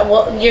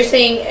you're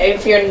saying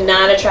if you're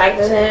not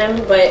attracted to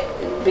him, but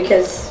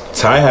because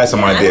Ty has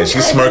some ideas.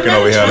 She's smirking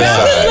over here on the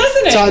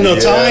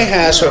side. Ty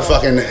has her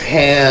fucking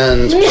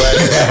hands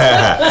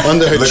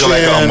under her looking chin.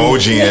 like an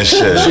emoji and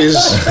shit. She's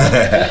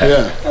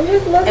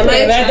am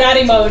I that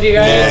emoji,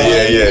 right?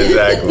 Yeah,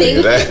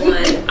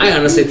 exactly. I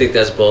honestly think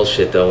that's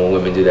bullshit though when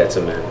women do that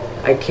to men.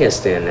 I can't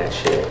stand that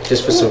shit.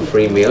 Just for some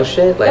free meal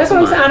shit. Like, That's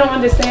what I'm saying. I don't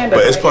understand that.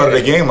 But it's part of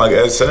the game, like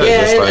Ed said.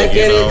 Yeah, Just like, I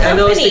get it. I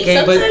know it's the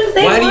game, but Sometimes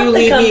they why do want you the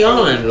lead me company.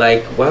 on?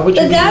 Like, why would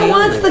you The lead guy me on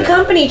wants like the that?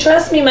 company.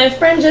 Trust me, my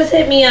friend just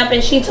hit me up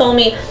and she told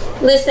me,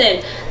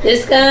 listen,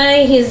 this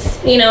guy, he's,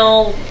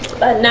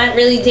 not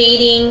really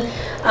dating.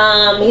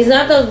 He's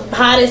not the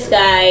hottest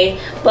guy,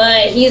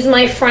 but he's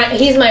my friend.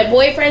 He's my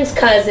boyfriend's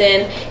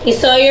cousin. He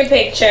saw your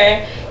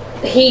picture.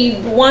 He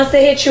wants to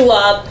hit you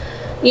up.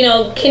 You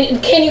know,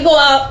 can you go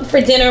out for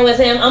dinner with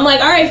him? I'm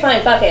like, all right,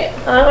 fine, fuck it.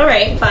 All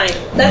right, fine,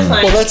 that's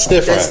fine. Well, that's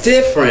different. That's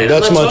different.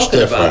 That's I'm not much talking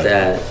different. about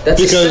that.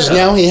 That's Because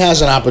now he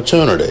has an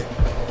opportunity.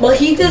 Well,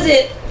 he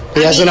doesn't.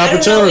 He has an I don't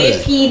opportunity. know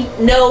if he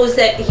knows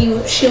that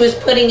she was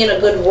putting in a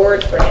good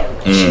word for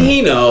him.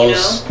 He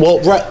knows. You know? Well,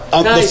 right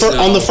on, Nice,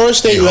 on the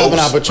first date, you have an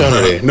hopes.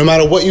 opportunity. No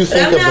matter what you But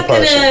think I'm of the not gonna.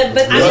 person.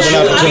 But I'm You have an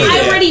not, opportunity.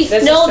 I already This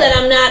is know true. that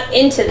I'm not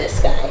into this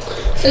guy.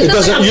 So It it's not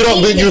doesn't. like You I'm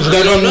don't. leading You've him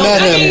never on.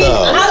 met him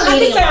though. I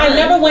can say I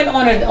never went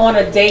on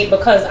a date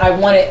because I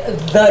wanted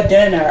the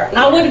dinner.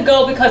 I would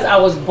go because I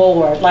was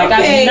bored. Like I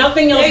Okay, had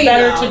nothing else there you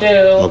better go. to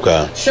do.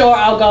 Okay. Sure,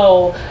 I'll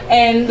go.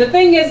 And the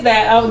thing is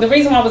that the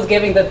reason why I was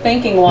giving the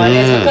thinking one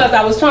is because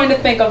I was trying to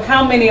think of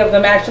how many of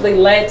them actually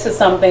led to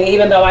something,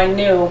 even though I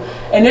knew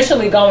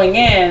initially going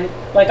in,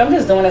 like I'm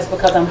just doing this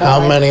because I'm bored.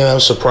 How many of them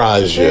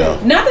surprised you?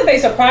 Not that they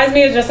surprised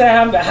me, it's just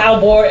that how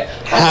bored.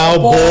 How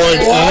bored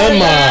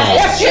am I?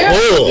 Yes,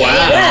 Ooh.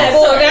 Yeah,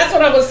 so that's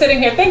what I was sitting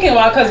here thinking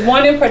about. Because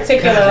one in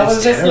particular, I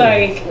was just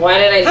like, Why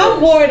did I? how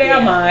do bored this?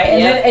 am I?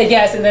 And Yeah. then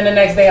yes, and then the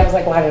next day I was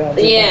like, why did I do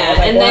that? Yeah, I was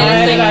like, and then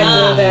why it's did like,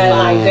 I do that?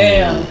 Like,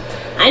 damn.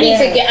 I need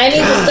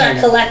to start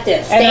collecting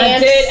And stamps. I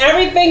did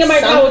everything in my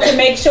power to something.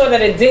 make sure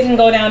that it didn't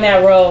go down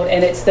that road,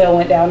 and it still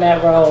went down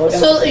that road.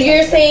 So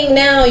you're saying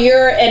now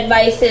your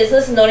advice is,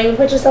 listen, don't even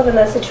put yourself in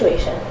that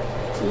situation.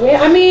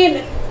 Yeah, I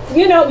mean,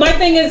 you know, my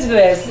thing is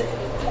this.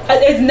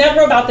 It's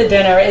never about the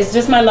dinner. It's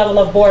just my level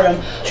of boredom.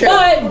 True.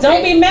 But don't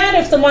Okay. be mad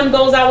if someone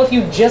goes out with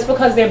you just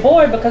because they're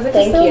bored, because it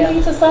can Thank still you.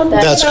 lead to something.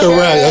 That's That's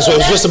correct. That's what I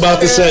was just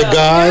about to say,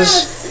 guys.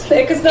 Yes,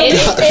 it can still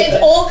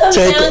It all comes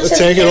Take- down to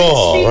take the it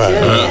all, chemistry,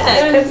 right, too. right.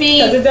 Yeah, it could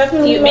be. Because it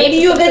definitely Maybe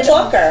you're a good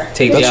talker.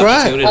 Take That's the right.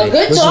 opportunity. A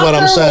good This is talker what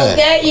I'm saying. will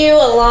get you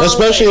a long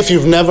Especially way. if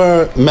you've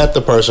never met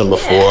the person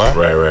before.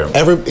 Right.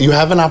 You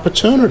have an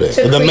opportunity.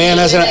 To The man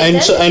has an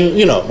create an and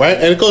you know, right?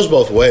 And it goes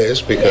both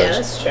ways because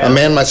that's true. a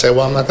man might say,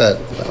 "Well, I'm not that."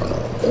 I don't know.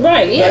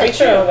 Right, Yeah, very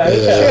true, very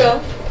Yeah.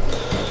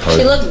 True.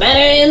 She looked better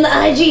in the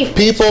IG.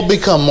 People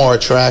become more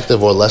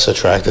attractive or less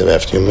attractive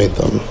after you meet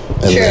them,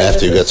 and True. then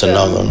after you get to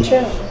know them.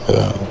 True.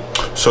 Yeah.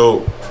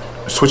 So,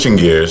 switching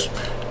gears,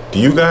 do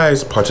you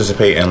guys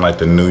participate in like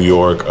the New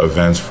York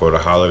events for the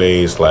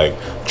holidays, like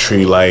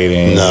tree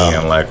lighting No.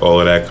 and like all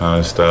of that kind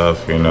of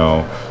stuff? You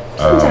know,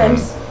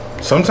 Sometimes.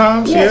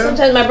 sometimes, Yeah, yeah.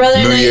 sometimes my brother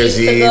and New I Year's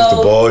used to Eve, go.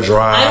 the ball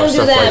drive, I don't do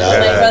stuff that, like but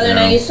that. my brother and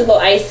I you used to go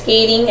ice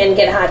skating and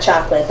get hot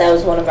chocolate. That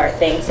was one of our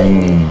things.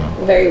 And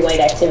very white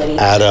activity.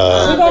 At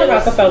We go to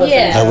Rockefeller Yeah,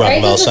 At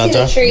right? Rockefeller Just to see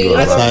Center? the trees.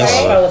 That's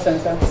nice. Rockefeller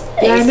Center.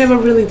 Yeah, I never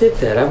really did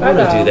that. I want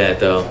to know. do that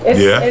though. It's,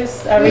 Yeah.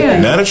 it's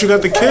everything. Now that you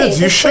got the kids,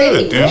 you it's should.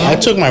 pretty, You know? I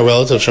took my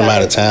relatives from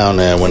out of town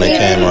there when they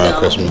Yeah, came around no.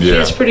 Christmas.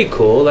 Yeah. It's pretty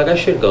cool. Like I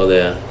should go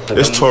there. Like,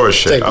 It's I'm- tourist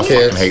shit. Take I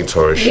kids. fucking hate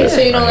tourist shit. So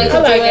you don't I like hate to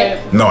I do like it?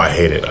 it. No, I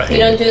hate it. I hate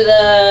You don't it. do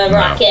the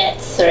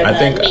rockets or I the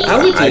think maces? I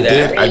would do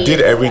that. I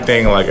did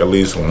everything like at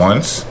least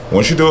once.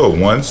 Once you do it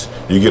once,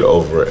 you get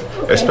over it.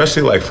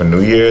 Especially like for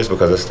New Year's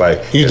because it's like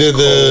You it's did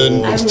cold. the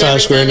I've never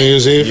Times Square done New it.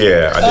 Year's Eve?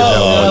 Yeah, I did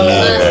that one.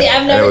 no. See, I've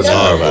And never it was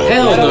done horrible. that.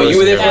 Hell no, you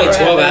were there for like Never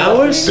 12 happened.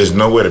 hours? There's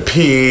nowhere to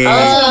pee. Oh,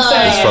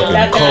 It's fucking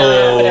That's cold. never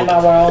happened in my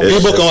world. It's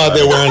People just go out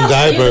there like- wearing I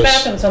use the diapers.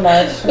 bathroom too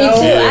much. Me too. I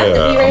have to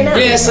be right now.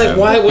 Yeah, it's like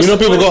why? What's You know,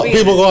 the people point go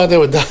of being out there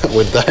with diapers.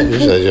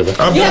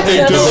 I bet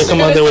they do. They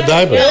come out there with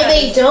diapers. No,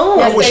 they don't.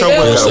 I wish I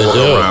would Yes, they walk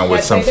do. around with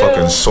Yes, some they do.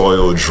 fucking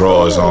soiled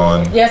drawers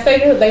on. Yes, they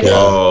do. They do.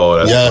 Oh,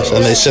 that's Yes, gross.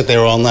 and they sit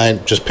there all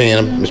night just peeing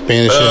and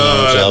shitting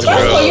on themselves. that's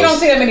First of all, you don't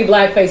see that many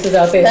black faces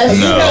out there. So That's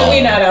you true. know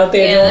we're not out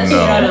there Yeah,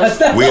 doing that's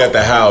No, we at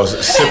the house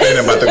sipping and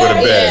about to go to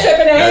bed.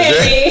 Sipping a That's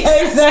it.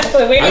 handy.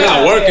 Exactly. We're I not got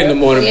out work there. in the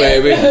morning, Yeah.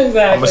 baby.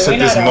 Exactly. I'm gonna sip We're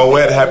this not out Moet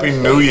there. Happy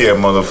New Year,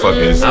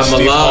 motherfuckers. I'm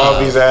Steve alive.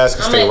 Harvey's ass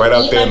can I'm stay gonna right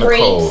out eat there in my the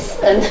cold.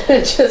 grapes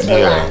and just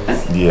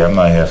relax. Yeah, I'm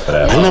not here for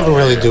that. I never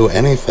really do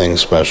anything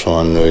special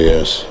on New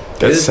Year's.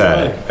 That's It's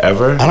sad. fine.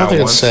 Ever? I don't Not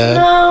think once? it's sad.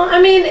 No,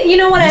 I mean, you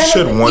know what? You I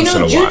should haven't- once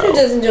in a Juju while.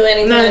 doesn't do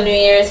anything Nah. on New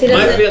Year's. He My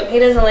doesn't. feel- He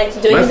doesn't like to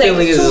do it. My He's like,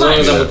 feeling it's is too as long as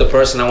much. I'm with the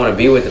person I want to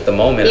be with at the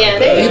moment. Yeah, I'm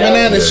there good. you Even go.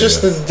 then, it's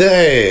just the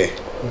day.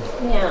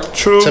 Yeah.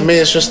 True. To me,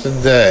 it's just the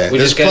day. We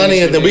There's just gotta plenty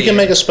get of that. through We the can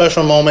year. make a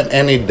special moment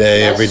any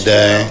day, every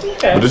day.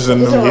 Okay. But this is a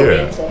These new are year.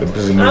 romantic. This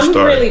is a new I'm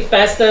start. really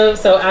festive,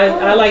 so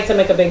I like to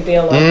make a big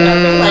deal of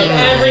like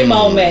every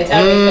moment,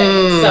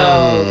 everything.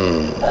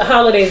 So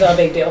holidays are a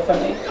big deal for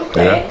me.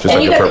 Yeah, just and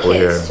like you the got purple the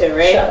hair. kids too,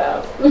 right? Shut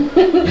up.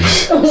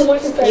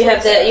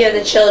 You have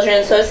the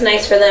children, so it's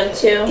nice for them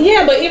too.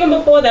 Yeah, but even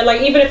before that,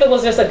 like even if it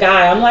was just a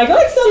guy, I'm like,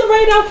 let's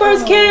celebrate our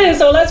first kiss,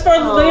 so let's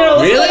let's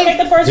Really? celebrate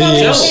the first Do one.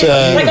 you Like,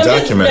 say- I'm just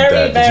Document very,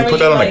 that. Did you put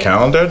that on the like-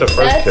 calendar? The first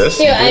That's kiss?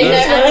 cute. You did I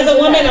that? know. As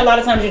a woman, a lot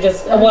of times you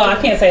just, well, I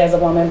can't say as a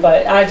woman,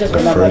 but I just The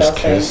remember first those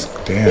kiss.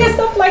 things. Damn. Yeah,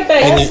 stuff like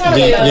that. And That's not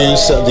do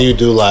really- you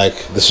do like,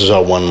 this is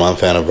our 1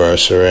 month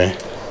anniversary?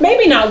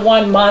 maybe not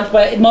 1 month,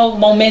 but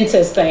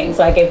momentous things,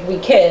 like if we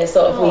kiss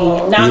or if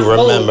we not You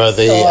remember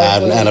the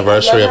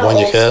anniversary of when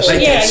you kissed?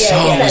 Like that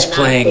song was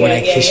playing when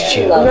I kissed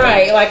you.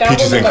 Right, like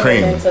Peaches I and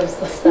cream.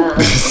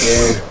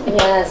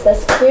 Yes,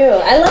 that's cute.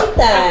 I like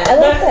that. I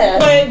like that.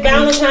 But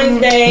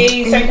Valentine's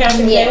Day, St. Patrick's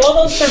Day, all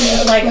those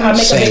things, like I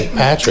make a St. big.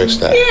 Patrick's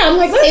Day. Yeah, I'm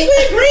like, let's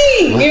wear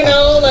green. You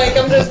know, like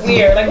I'm just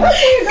weird. Like, let's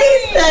wear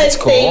green. That's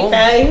cool. St.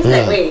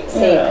 Patrick's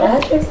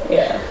Day.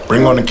 Yeah.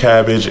 Bring on the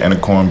cabbage and the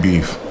corned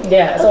beef.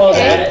 Yeah, it's all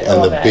that.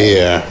 And the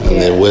beer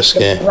and the whiskey.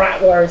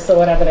 Bratwurst or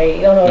whatever they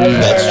don't know.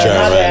 That's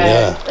German,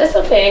 yeah. That's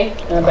okay.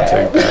 I'll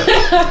take that.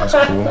 That's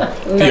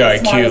cool. The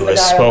IQ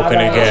has spoken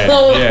again.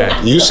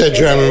 Yeah. You said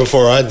German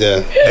before I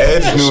did.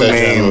 Ed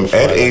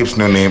Abe's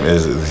new name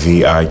is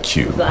The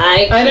IQ.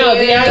 I know,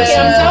 the IQ.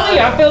 I'm telling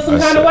you, I feel some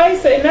kind of way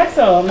sitting next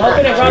to him. I'm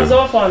hoping it rubs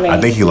off on me.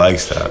 I think he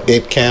likes that.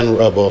 It can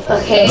rub off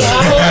on Okay.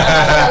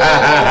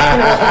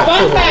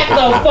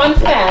 Fun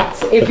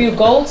fact, if you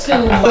go to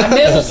my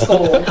middle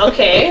school,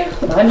 Okay.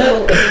 my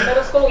middle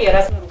school, yeah,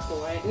 that's middle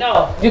school, right?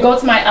 No, if you go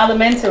to my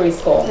elementary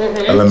school,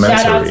 Elementary.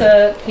 shout out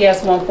to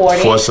PS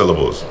 140. 4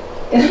 syllables.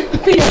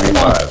 PS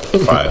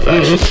 5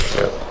 actually.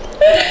 Yeah.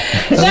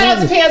 Shout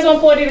out to PS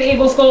 140, the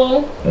Eagle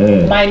School.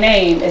 My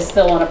name is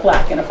still on a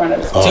plaque in the front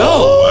of the school. Dope.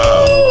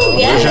 Wow.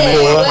 Where's your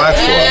name on the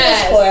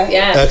plaque for?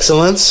 Yes.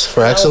 Excellence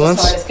for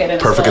excellence. Smartest kid in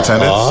the Perfect school.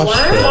 attendance.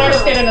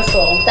 Smartest kid in the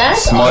school.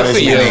 That's Smartest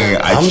Good for you. meaning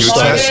IQ test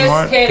Smartest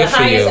smart. kid, Good for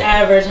highest you.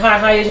 average,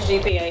 highest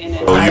GPA in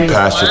it. Oh, you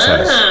passed your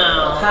test.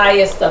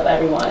 Highest of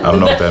everyone. I don't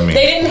know what that means.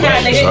 They didn't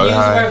So use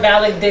high. her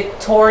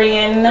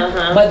valedictorian,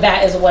 but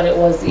that is what it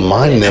was.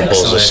 My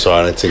nipples are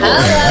starting to get. Get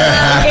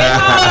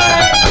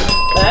hard.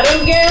 Let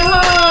them get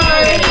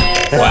hard.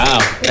 Wow.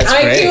 That's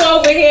IQ great.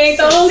 over here ain't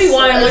the only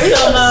one with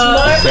some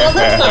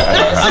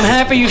I'm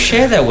happy you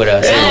shared that with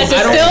us. Yes, I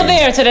it's don't- still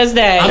there to this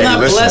day. I'm Hey, not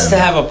listen. blessed to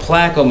have a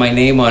plaque with my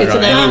name on it It's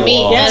on not any me.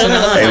 wall. Yeah, It's I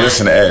don't not. Hey,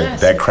 listen, Ed.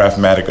 That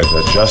Craftmatic is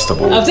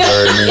adjustable. You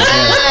heard me?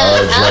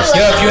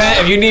 Adjustable.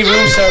 Yo, if you need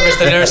room service,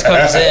 the nurse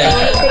comes in.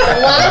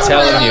 I'm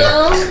telling you.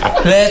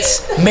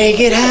 Let's make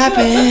it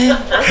happen.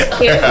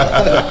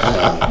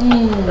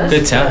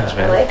 Good times,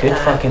 man. like Good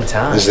that. fucking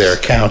times. Is there a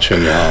couch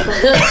in your home?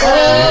 We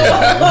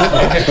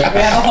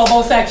have a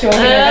homosexual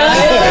here.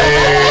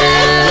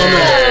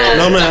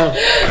 No, ma'am.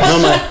 No,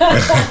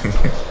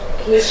 ma'am.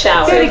 He's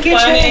showered. Get your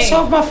ass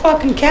off my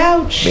fucking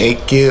couch.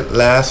 Make it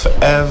last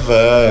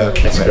forever.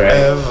 That's great.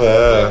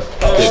 Forever.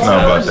 It's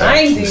not about that.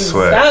 I 90s.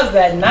 swear. That was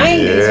that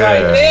 90s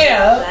right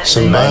there.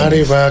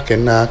 Somebody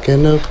rockin',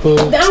 knockin' the boot.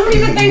 I don't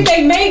even think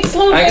they make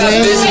slow I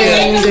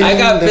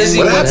got busy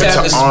What one happened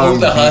time to to Smooth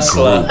the R&B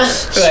Hustler.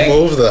 groups? Like,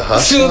 Smooth the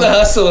Hustler. Smooth the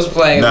Hustler was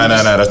playing. No,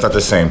 that's not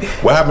the same.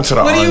 What happened to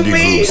the What do you R&B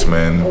mean? groups,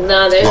 man?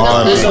 No, there's no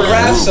R&B There's a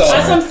rap groups, song.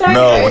 That's what I'm saying.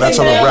 No, we're not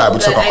talking Everything rap. We're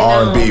else talking that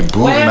I know. R&B, boot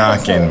What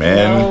knocking, happened?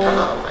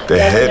 man. The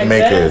Doesn't hit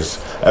makers.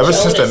 Ever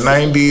since the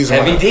 90s.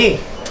 Heavy D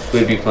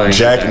would be playing.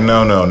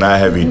 No, not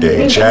Heavy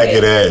D.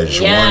 Jagged Edge,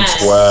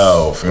 Yes.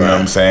 112. You know what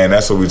I'm saying?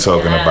 That's what we're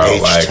talking about.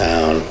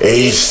 H-Town. Like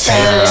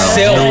H-Town,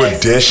 Silk. New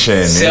Edition.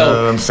 You Silk.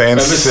 know what I'm saying?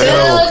 Remember Silk,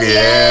 Silk?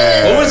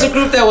 yeah. What was the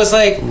group that was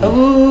like,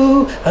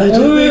 ooh, I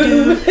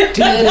do.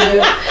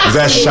 Is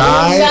that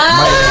Shy?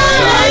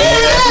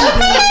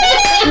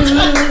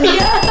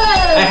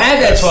 I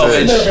had that 12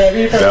 inch.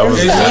 That was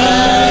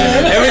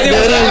Everything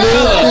was like,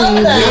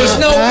 there was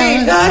no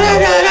beat. Da, da,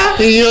 da,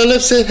 da. Your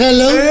lips said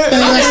hello. And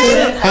I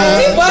said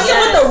hi. Busting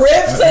with the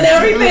riffs and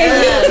everything.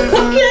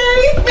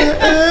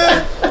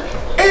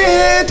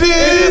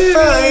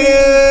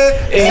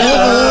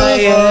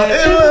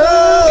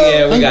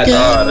 Yeah, we got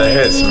that. Oh, the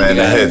hits, man.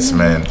 The hits,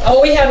 man.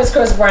 All we have is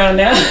Chris Brown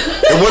now.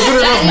 It wasn't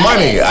enough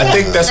money. I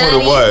think that's what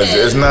it was.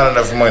 It's not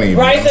enough money.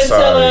 Bryce I'm and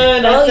sorry.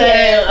 Tiller. That's Oh,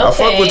 yeah. I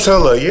fuck with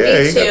Tiller. Yeah,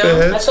 Me he got too. the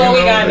hits. That's all we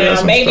you know, got he now.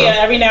 some Maybe stuff.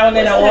 every now and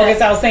then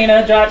August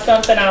Alsina drops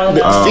something. I don't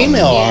know.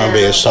 Female R&B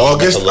is something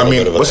August, that's a little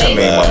bit of a what's her name?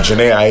 comeback.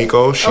 Janae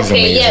Aiko. She's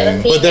Okay, yeah,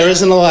 amazing. the But there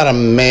isn't a lot of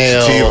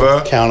male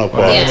Sativa.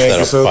 counterparts Yes. that Make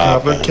it are so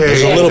popping. complicated.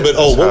 There's a little bit.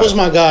 Oh, what was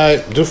my guy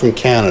do from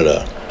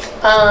Canada?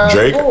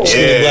 Drake. See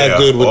the black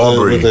dude with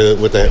Aubrey.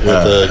 with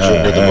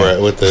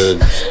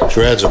the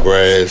dreads of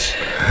braids,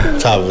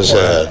 top of his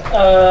head.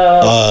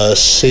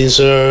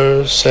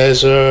 Caesar.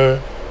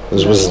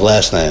 This was his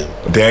last name.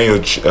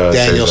 Daniel Caesar.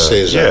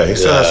 Yeah, he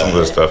still has Yeah. some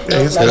good stuff.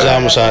 Yeah, he's His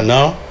album side,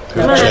 no? Check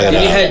it Then you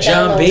out. had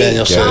John B.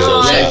 Daniel Caesar.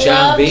 You had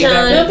John B. back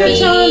in the day.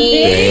 John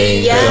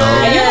B. Yeah.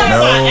 And you know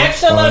No, I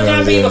extra love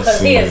John B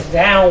because he is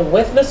down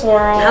with this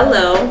world.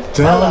 Hello.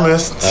 Don't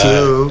listen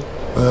to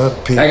the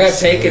people. I got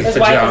taken His for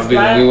wife John is B.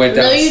 when we black? went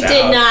down No, you south.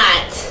 did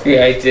not.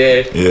 Yeah, I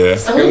did.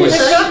 Yeah. It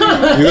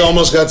was. You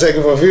almost got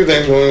taken for a few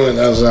things when we went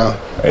down south.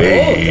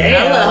 Hey.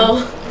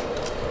 Hello.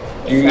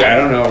 I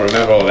don't know,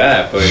 remember all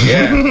that, but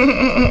yeah.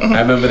 I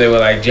remember they were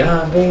like,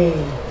 John B.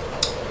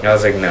 I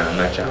was like, nah, I'm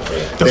not John B.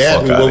 The They had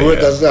fuck me- out when of we went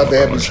here. down south, they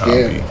had me I'm John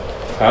scared. B.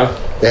 Huh?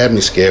 They had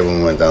me scared when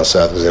we went down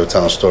south because they were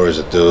telling stories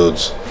of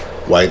dudes,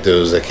 white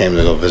dudes that came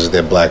to go visit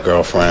their black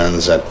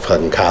girlfriends at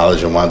fucking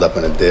college and wound up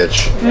in a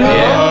ditch.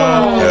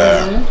 Yeah.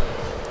 Yeah.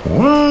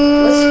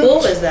 What school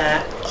was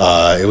that?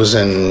 It was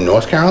in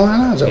North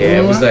Carolina? Is that Yeah, where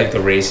it we was went? like the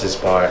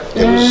racist part.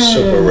 It was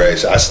super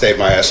racist. I stayed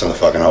my ass in the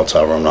fucking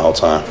hotel room the whole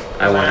time.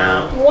 I went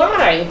out.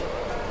 Why?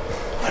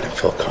 I didn't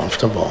feel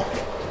comfortable.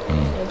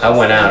 I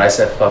went out. I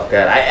said, fuck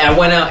that. I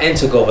went out and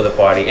took over the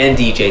party and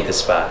DJ'd the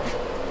spot.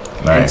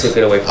 And Nice. took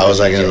it away from I was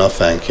the like, DJ. no,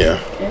 thank you.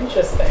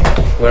 Interesting.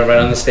 Went right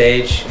on the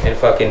stage and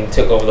fucking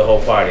took over the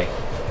whole party.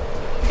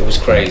 It was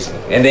crazy.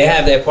 And they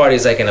have their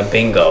parties like in a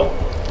bingo.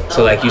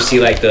 So like you see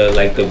like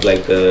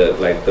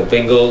the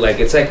bingo, like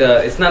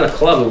it's not a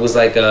club, it was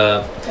like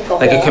a hall?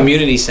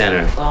 community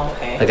center. Oh,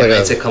 okay. Like Like a a-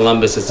 Knights of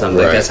Columbus or something.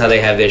 Right. Like that's how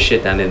they have their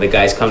shit down there. The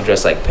guys come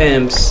dressed like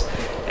pimps,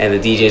 and the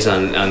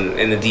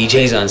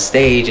DJ's on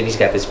stage, and he's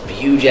got this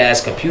huge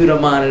ass computer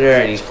monitor,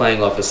 and he's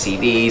playing off of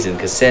CDs and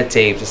cassette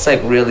tapes. It's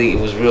like really, it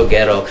was real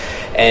ghetto.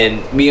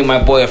 And me and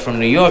my boy are from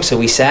New York, so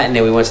we sat in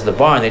there. We went to the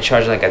bar, and they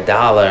charged like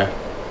 $1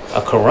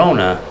 a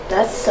Corona.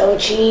 That's so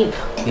cheap.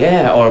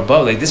 Yeah, or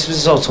above. Like this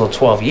was also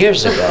 12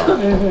 years ago.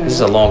 This is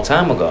a long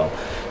time ago.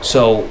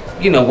 So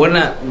I'm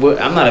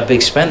not a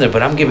big spender,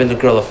 but I'm giving the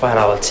girl a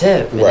 $5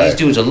 tip. And Right. these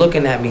dudes are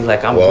looking at me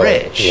like I'm Well,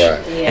 rich. right.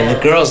 And the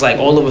girls, like,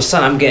 all of a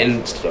sudden, I'm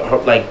getting,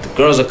 like, the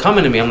girls are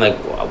coming to me. I'm like,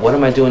 what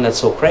am I doing that's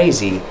so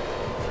crazy?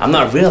 I'm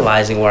not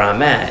realizing where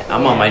I'm at.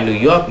 I'm on my New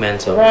York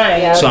mental.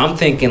 Right. Yeah. So I'm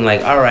thinking,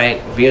 like, all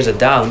right, here's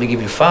 $1. Let me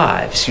give you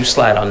 5. So you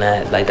slide on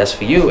that. Like, that's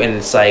for you. And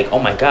it's like, oh,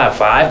 my God,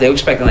 5? They were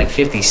expecting, like,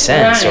 50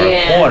 cents Right, or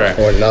yeah. a quarter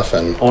Or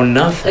nothing. or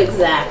nothing.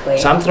 Exactly.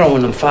 So I'm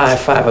throwing them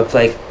 5. I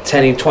play like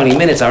 10, 20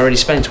 minutes. I already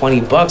spent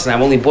 $20 and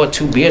I've only bought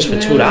 2 beers for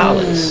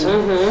 $2.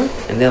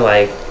 And they're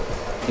like,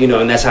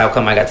 and that's how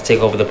come I got to take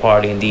over the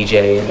party and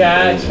DJ and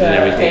Gotcha.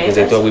 everything because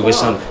they thought we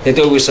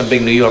were some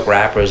big New York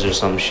rappers or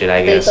some shit.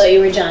 I They guess thought you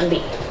were John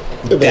B.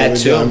 that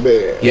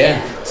too.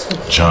 Yeah,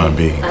 John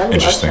B. I love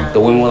Interesting. John. the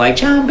women were like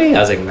John B. I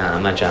was like, nah,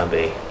 I'm not John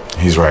B.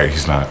 He's right.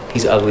 He's not.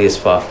 He's ugly as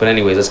fuck. But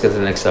anyways, let's get to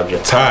the next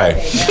subject. Ty,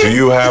 do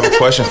you have a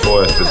question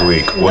for us this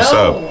week? What's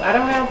no, up? I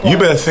don't have one. You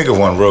better think of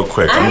one real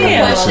quick. I I'm have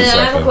gonna a give you question. 2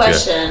 I have a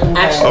seconds, yeah. question.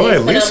 Actually, All right,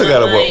 it's been Lisa on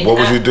got my a mind. what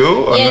would you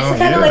do? Or Yeah, no? it's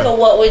kind of like a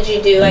what would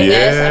you do, I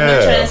guess. I'm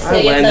not trying to say Alright,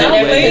 it's when not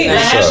did- everything. when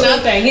I did- have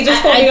nothing. He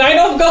just told me right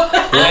off guard.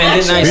 Well,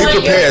 and then I- Be want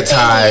your prepared,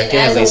 Ty.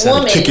 opinion as Lisa, a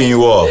woman. Kicking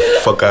you off.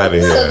 Fuck out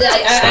of So here. I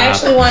Stop.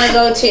 actually want to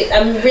go to.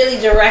 I'm really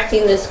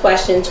directing this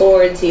question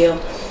towards you,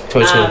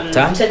 Towards who?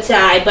 Ty? to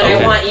Ty, but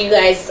Okay. I want you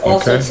guys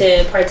also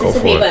Okay. to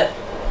participate. it. But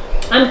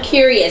I'm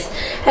curious.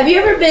 Have you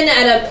ever been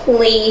at a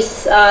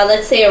place,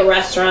 let's say a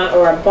restaurant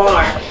or a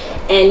bar,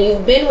 and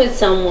you've been with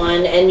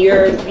someone and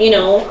you're,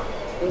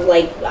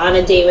 like on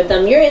a date with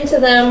them, you're into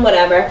them,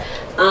 whatever,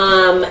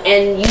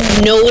 and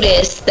you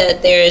notice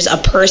that there's a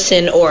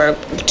person or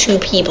 2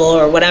 people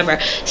or whatever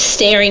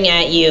staring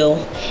at you,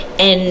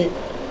 and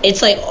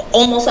it's like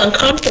almost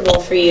uncomfortable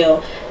for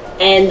you.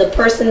 And the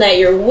person that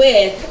you're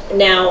with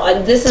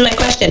now, this is my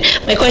question.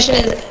 My question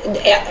is,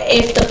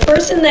 if the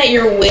person that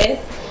you're with,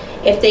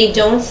 if they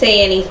don't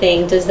say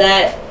anything, does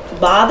that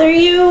bother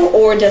you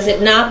or does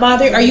it not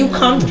bother you? Are you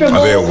comfortable?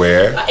 Are they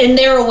aware? And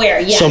they're aware,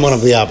 yes. Someone of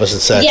the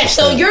opposite sex. Yeah, is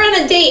so there. you're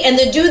on a date and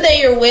the dude that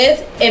you're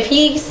with, if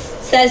he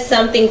says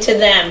something to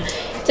them,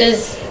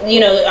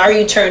 are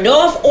you turned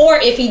off? Or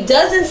if he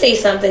doesn't say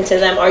something to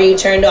them, are you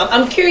turned off?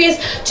 I'm curious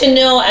to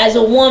know, as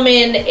a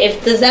woman,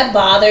 does that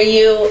bother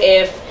you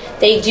if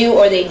they do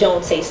or they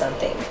don't say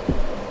something?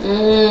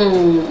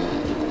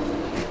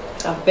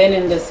 I've been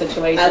in this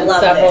situation I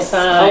love several this.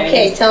 times.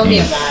 Okay, tell me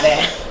about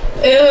it.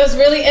 It was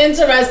really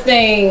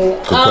interesting.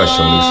 Good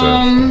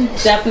question,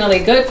 Lisa. Definitely,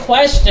 good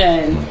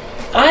question.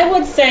 I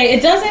would say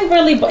it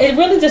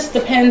really just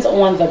depends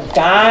on the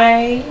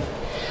guy.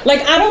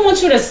 Like, I don't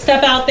want you to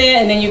step out there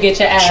and then you get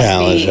your ass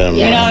Challenge beat. him.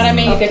 You know what I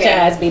mean? You get your Okay.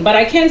 ass beat. But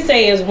I can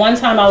say is one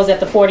time I was at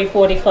the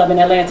 4040 Club in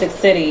Atlantic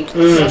City.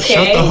 Shut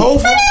the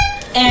whole.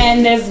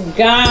 And this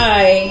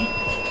guy,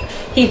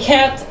 he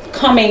kept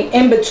coming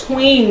in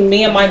between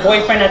me and my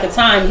boyfriend at the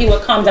time. He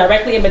would come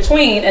directly in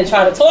between and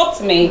try to talk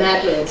to me.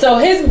 Mad rude. So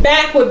his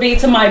back would be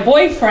to my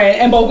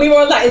boyfriend, but we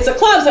were like, it's a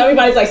club, so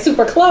everybody's like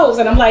super close.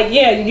 And I'm like,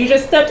 yeah, you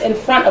just stepped in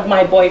front of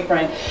my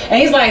boyfriend.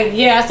 And he's like,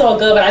 yeah, that's all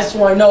good, but I just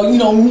want to know, you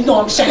know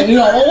I'm saying,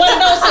 what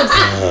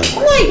else? I'm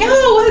like,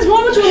 yo, what is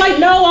wrong with you? Like,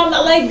 no, I'm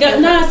not like,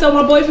 nah. So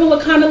my boyfriend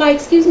would kind of like,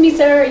 excuse me,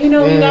 sir, you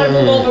gotta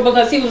move over,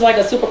 because he was like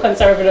a super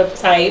conservative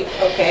type.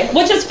 Okay.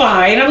 Which is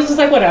fine. I was just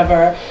like,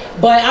 whatever.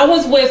 But I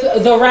was with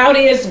the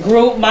rowdiest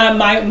group.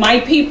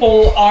 My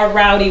people are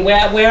rowdy.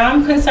 Where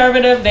I'm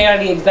conservative, they are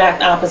the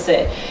exact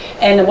opposite.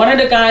 And one of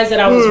the guys that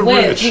I was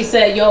with, rich. he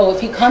said, yo, if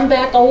he come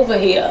back over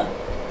here,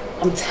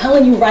 I'm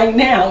telling you right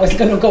now, it's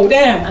gonna go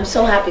down. I'm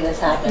so happy this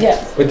happened.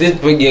 Yes. But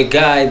your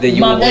guy that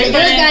you My were The with,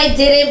 other guy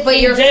did it, but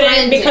your Did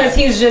friend it because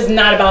did. he's just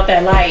not about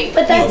that life.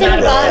 But that He's didn't not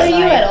about bother that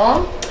you life. at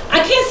all? I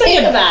can't say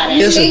Think it. about it.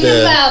 Yes, it Think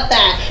did. about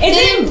that. It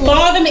didn't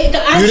bother me.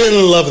 You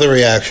didn't love the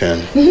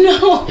reaction.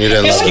 No. You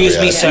didn't love the excuse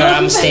me, reaction. sir,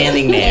 I'm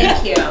standing there.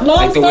 Thank you. Long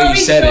Like the way you story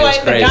said it was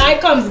short, the crazy. guy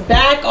comes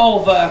back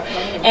over,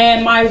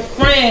 and my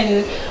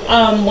friend,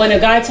 when a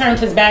guy turned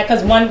his back,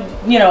 because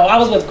I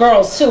was with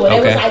girls too, and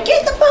it was Okay. like,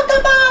 get the fuck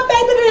up,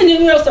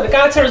 and so the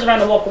guy turns around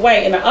and walk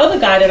away, and the other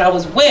guy that I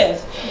was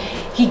with,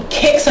 he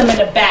kicks him in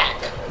the back.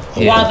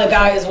 while the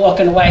guy is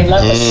walking away.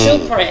 Left a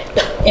shoe print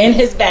in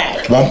his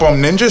bag. Womp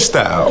Womp Ninja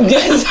style.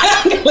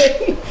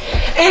 Exactly.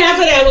 And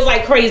after that, it was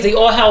like crazy.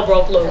 All hell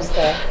broke loose.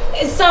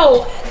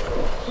 So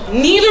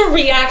neither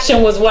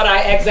reaction was what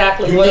I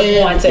exactly would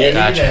have wanted.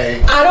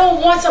 Gotcha. I don't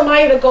want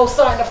somebody to go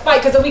start a fight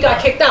because then we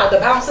got kicked out. The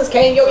bouncers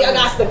came, y'all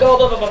got to go,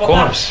 blah, blah, blah,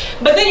 blah. Of course.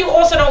 But then you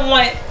also don't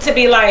want to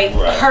be like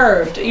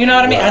heard. You know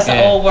what I mean? That's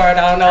an old word.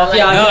 I don't know if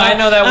y'all No, I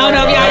know that I don't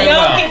know word if y'all very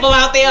young well. people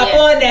out there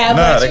on that.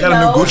 Nah, but they you got a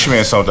know. new Gucci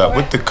Man song out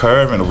with the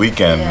curve and the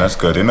weekend. That's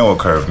good. They know what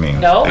curve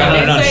means. No,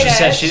 No. say She that.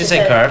 said she didn't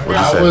say curve. What'd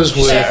you I say? was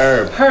with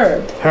Herb.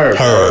 Herb. Herb.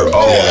 Herb.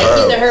 Oh,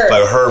 He's a Herb. Herb.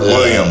 Like Herb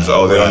Williams.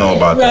 Oh, they don't know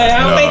about Right, that.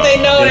 I don't think they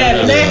know that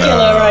Yeah.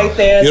 vernacular right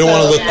there. You don't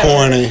want to so- look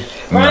corny.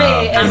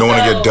 Right. You don't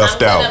want to get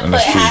duffed I'm out gonna in the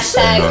put streets.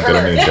 You hashtag know, they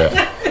don't need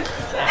that.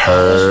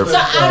 Herb. So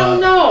I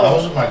don't I know.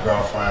 was with my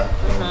girlfriend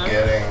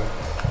getting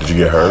Did you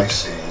get Herb?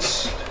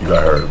 Pisces, You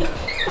got Herb.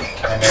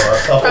 and there were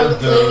a couple From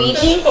of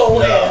dudes. Luigi? Oh, No,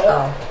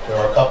 well. there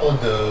were a couple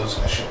of dudes,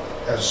 and she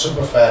has a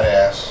super fat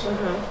ass.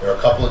 There were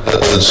a couple of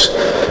dudes.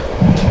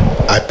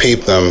 I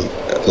peeped them,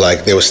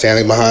 like they were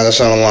standing behind us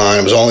on the line.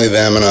 It was only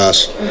them and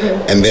us,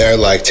 and they're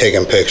like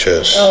taking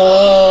pictures,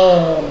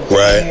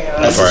 right,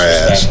 of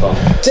her ass.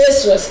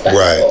 Disrespectful.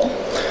 Right.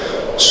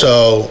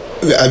 So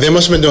they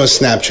must have been doing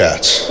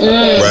Snapchats,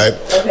 right?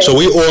 Okay. So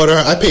we order.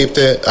 I peeped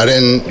it. I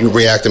didn't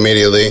react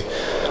immediately.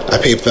 I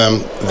peeped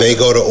them. They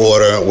go to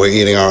order. We're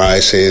eating our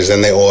ices.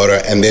 Then they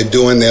order, and they're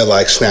doing their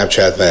like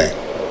Snapchat thing.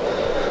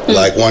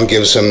 Like one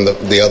gives him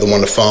the other one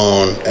the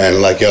phone,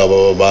 and like yo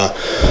blah blah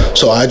blah.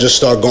 So I just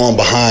start going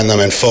behind them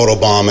and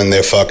photobombing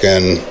their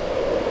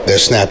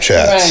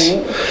Snapchats.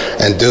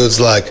 Right. And dude's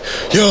like,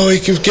 yo, he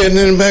keeps getting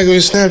in the back of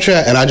his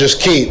Snapchat, and I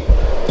just keep.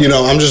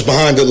 I'm just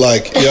behind it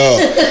like, yo.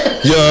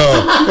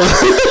 Yeah,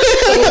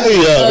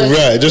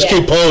 right. Just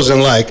keep posing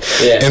like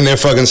in their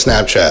fucking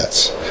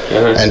Snapchats.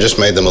 And just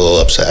made them a little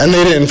upset. And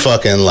they didn't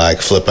fucking like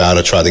flip out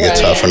or try to get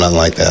tough or nothing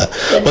like that.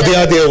 But the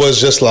idea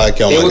was just like,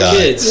 yo, They my were God.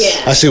 kids.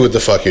 Yeah. I see what the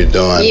fuck you're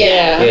doing.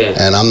 Yeah.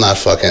 And I'm not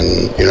fucking,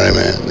 you know what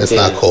I mean? It's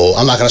not cool.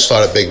 I'm not gonna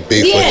start a big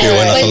beef with you or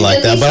Yeah, nothing but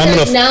like that. at But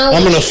least you're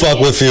I'm gonna fuck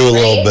with you a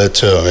little right? bit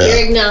too. You're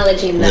Yeah.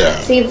 acknowledging that. Yeah.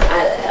 See,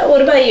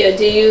 what about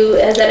you?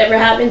 Has that ever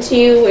happened to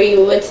you? Were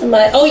you with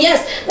somebody? Oh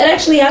yes, that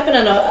actually happened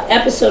on an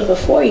episode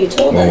before. You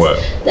told us What?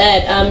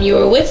 that you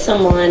were with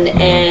someone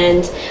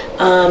and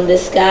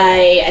this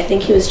guy. I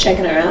think he was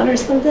checking her out or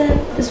something.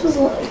 This was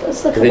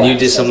like. Then you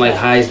did some like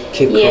high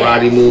kick Yeah.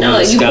 karate move. No,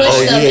 on the you sky. pushed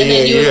Oh, him yeah, and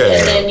then yeah.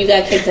 and then you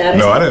got kicked out. Or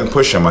No, I something. didn't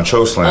push him. I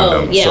chokeslammed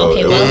Oh, him. yeah, So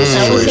okay, it well, was a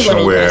that was a situation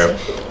little where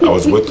aggressive. I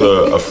was with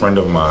a friend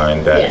of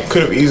mine that Yes.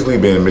 could have easily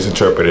been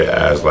misinterpreted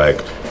as like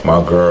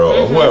my girl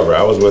or whoever.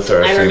 I was with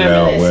her, a I remember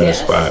female, this, we're in a yes.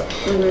 spot.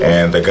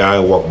 And the guy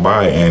walked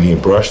by and he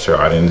brushed her.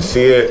 I didn't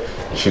see it.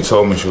 She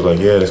told me, she was like,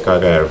 yeah, this guy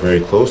got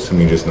very close to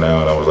me just now.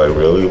 And I was like,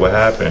 really? What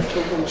happened?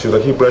 She was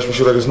like, he brushed me.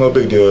 She was like, it's no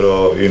big deal at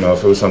all. You know,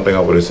 if it was something, I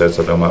would have said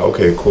something. I'm like,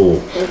 okay, cool.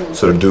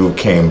 So the dude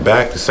came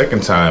back the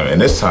second time. And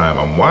this time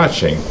I'm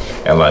watching.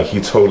 And like, he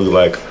totally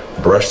like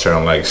brushed her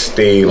and like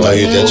stayed like.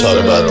 you did talk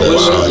about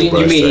this. Wow, You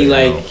brushed mean her, he you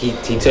like know.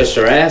 he touched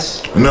her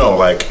ass? No,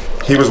 like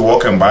he was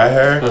walking by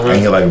her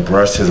and he like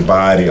brushed his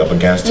body up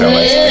against her,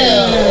 like,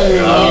 you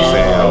know what I'm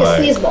saying?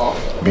 Like Sleazeball.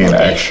 being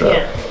extra.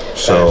 Yeah.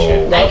 So,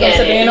 I Welcome get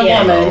to it. being a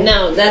Yeah. woman.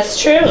 No, that's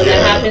true. That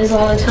happens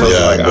all the time. so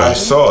Yeah, like I but-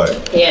 saw it,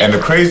 Yeah. and the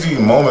crazy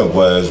moment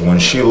was when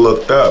she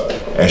looked up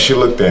and she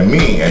looked at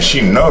me and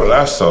she know that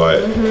I saw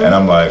it, and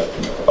I'm like,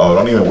 oh,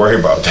 don't even worry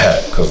about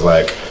that, because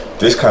like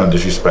this kind of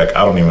disrespect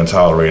I don't even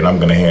tolerate, and I'm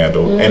gonna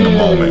handle in the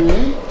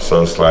moment.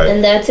 So it's like.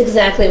 And that's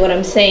exactly what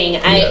I'm saying.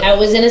 I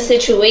was in a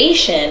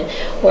situation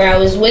where I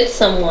was with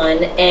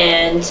someone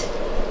and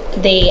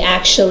they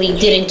actually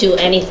didn't do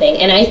anything.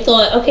 And I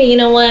thought, okay, you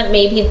know what?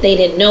 Maybe they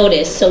didn't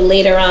notice. So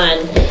later on,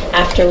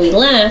 after we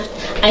left,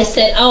 I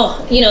said, oh,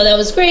 that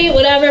was great,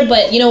 whatever.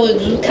 But, it was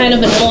kind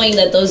of annoying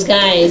that those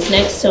guys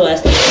next to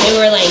us, they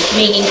were like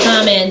making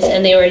comments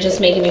and they were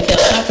just making me feel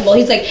uncomfortable.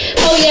 He's like,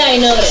 oh yeah, I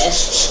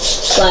noticed.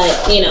 But,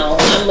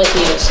 I'm with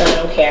you, so I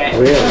don't care.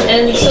 Really?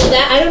 And so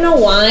that, I don't know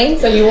why.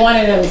 So you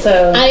wanted him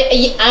to.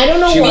 I don't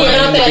know She why. wanted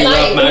him to be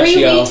Like rough 3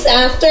 macho. weeks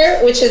after,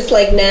 which is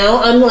like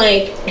now, I'm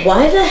like,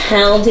 why the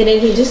hell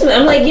didn't he do something?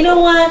 I'm like, you know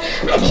what?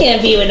 I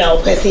can't be with no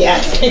pussy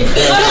ass. I learned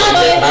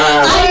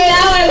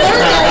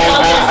that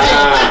about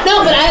myself.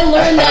 No, but I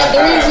learned that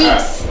 3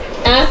 weeks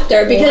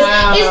after because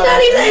it's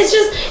not even. It's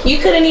just you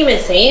couldn't even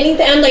say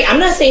anything. I'm like, I'm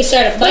not saying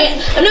start a fight.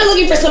 I'm not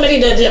looking for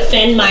somebody to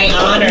defend my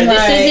honor. Right.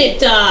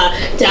 This isn't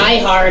Die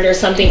Hard or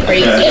something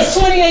crazy. It's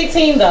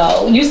 2018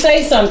 though. You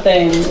say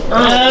something.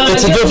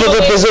 It's a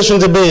difficult position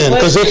to be in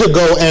because it could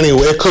go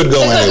anywhere. It could go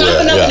Because not for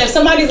anywhere. nothing, Yeah. if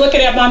somebody's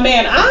looking at my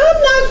man, I'm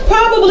not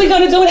probably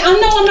gonna do it. I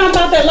know I'm not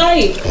about that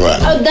life.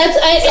 Right. That's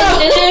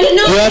and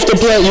no. You have to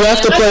play. You have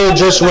to play it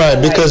just right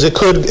because it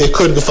could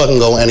fucking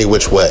go any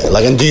which way.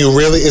 Like, and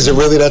is it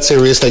really that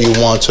serious that you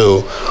want to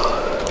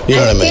You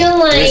know what I mean? feel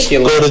like Risk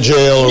your Go to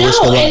jail or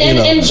risk a lot, you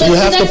know. So you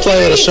have to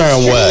play it a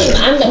certain way.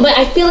 But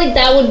I feel like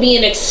that would be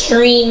an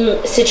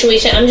extreme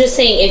situation. I'm just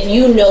saying, if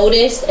you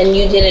noticed and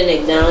you didn't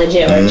acknowledge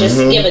it, or just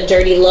give a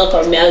dirty look,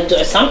 or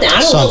something.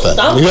 I don't know.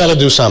 Something. You got to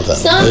do something.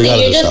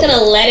 You're just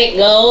gonna let it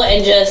go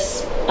and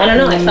just. I don't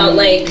know. I felt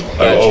like.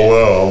 Oh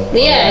well.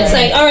 Yeah, it's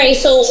like, all right.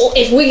 So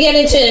if we get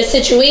into a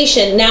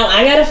situation now,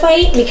 I gotta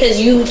fight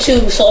because you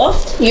too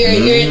soft. You're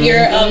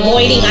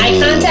avoiding eye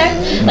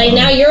contact. Like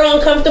now you're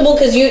uncomfortable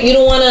because you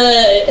don't want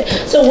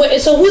to.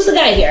 So who's the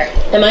guy here?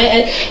 Am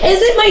I? Is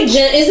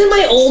it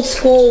my old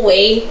school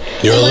way?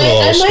 You're a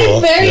little old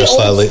school.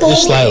 You're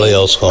slightly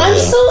old school.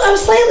 I'm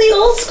slightly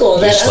old school.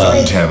 They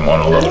sunned him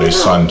on a low. They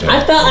sunned him.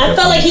 I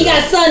felt like he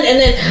got sunned, and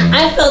then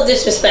I felt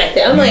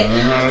disrespected. I'm like,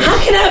 how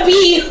can I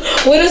be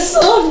with a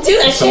soft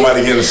dude?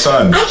 Somebody getting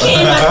sunned. I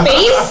can't in my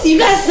face. You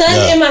got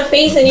sun in my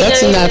face, and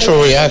that's a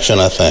natural reaction,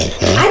 I think.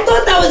 Yeah. I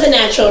thought that was a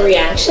natural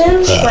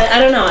reaction, but I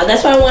don't know.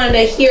 That's why I wanted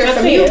to hear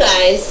from you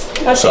guys.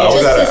 So I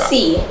was just to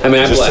see. I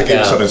mean, just to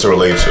give something to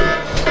relate to.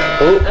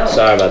 Oh,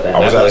 sorry about that. I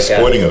was at a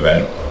sporting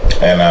event,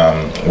 and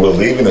we're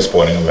leaving the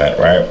sporting event,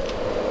 right?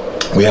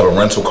 We have a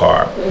rental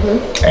car,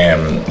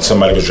 and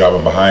somebody was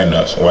driving behind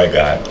us, a white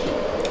guy.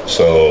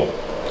 So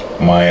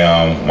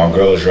my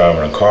girl is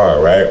driving a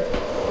car, right?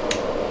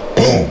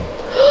 Boom.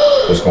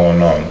 What's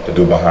going on? The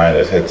dude behind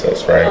us hits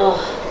us, right?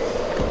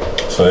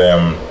 So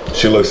then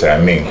she looks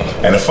at me.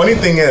 And the funny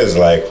thing is,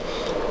 like,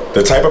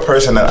 the type of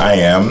person that I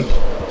am,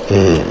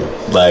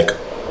 like,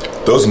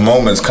 those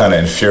moments kind of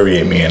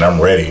infuriate me, and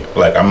I'm ready.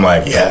 Like, I'm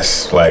like,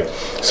 yes. Like,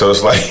 so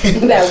it's like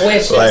that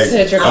wish. Like,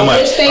 I'm like,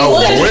 I wish they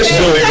would. The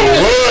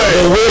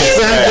wish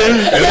factor.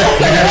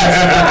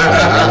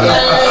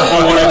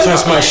 I want to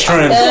test my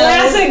strength.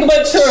 Classic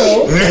but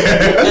true.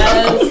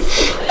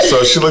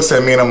 So she looks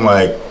at me, and I'm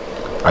like,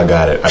 I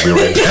got it. I'll be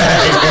right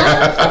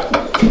back.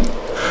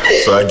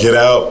 So I get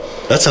out.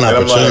 That's an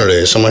opportunity.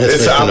 Like, someone hits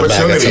me from the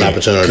back. That's an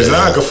opportunity. Because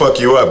now I can fuck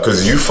you up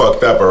because you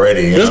fucked up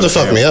already. You doesn't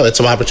fuck me up. It's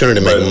an opportunity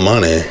to make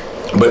money.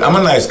 But I'm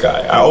a nice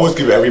guy. I always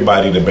give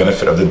everybody the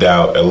benefit of the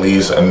doubt, at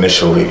least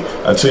initially,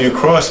 until you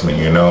cross me,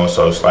 you know?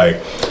 So it's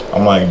like,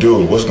 I'm like,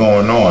 dude, what's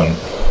going on?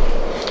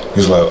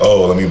 He's like,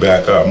 oh, let me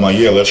back up. I'm like,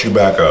 yeah, let you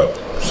back up.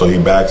 So he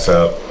backs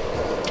up.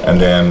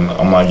 And then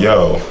I'm like,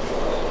 yo,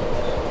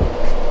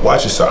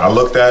 watch yourself. I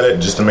looked at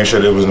it just to make sure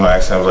there was no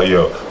accident. I was like,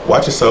 yo,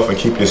 watch yourself and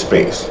keep your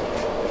space. You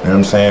know what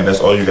I'm saying? That's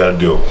all you gotta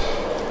do.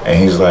 And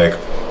he's like,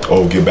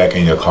 oh, get back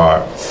in your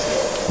car.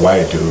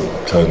 White dude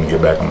tells me to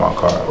get back in my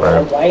car, right?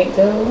 A white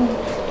dude?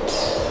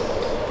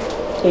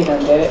 He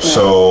done did it.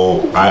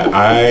 So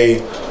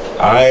I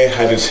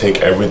had to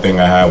take everything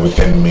I had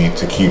within me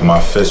to keep my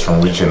fist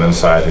from reaching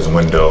inside his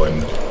window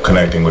and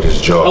connecting with his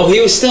jaw. Oh, he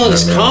was still in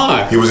his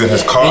car. He was in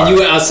his car. And you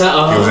were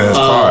outside? He was in his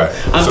car.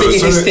 I'm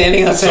thinking he's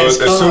standing outside his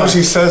car. As soon as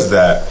he says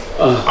that,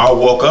 I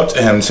walk up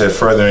to him to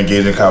further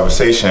engage in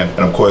conversation, and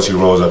of course he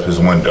rolls up his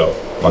window.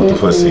 Like the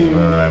pussy, you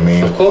know what I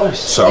mean? Of course.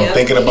 So I'm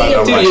thinking about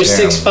it. Dude, you're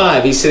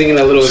 6'5". He's sitting in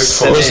a little... Was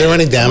there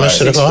any damage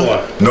to the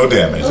car? No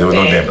damage. There was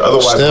no damage.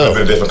 Otherwise, it would have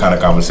been a different kind of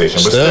conversation.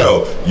 But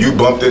still, you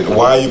bumped it.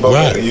 Why you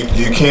bumped it?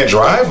 You can't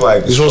drive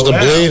like... You're supposed to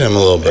bleed him a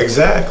little bit.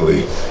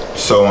 Exactly.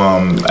 So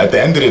at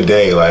the end of the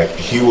day, like,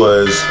 he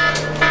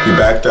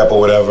backed up or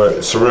whatever.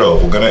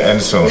 Surreal. We're going to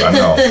end soon. I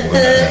know. We're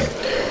going to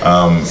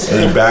end.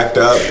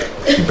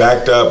 He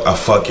backed up. I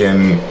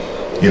fucking...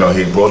 You know,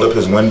 he rolled up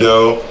his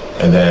window,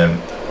 and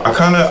then...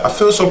 I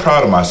feel so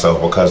proud of myself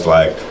because,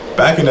 like,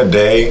 back in the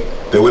day,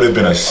 there would have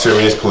been a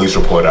serious police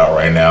report out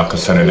right now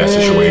concerning that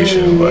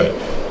situation. But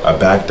I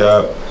backed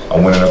up. I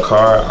went in the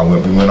car. We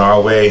went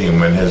our way. He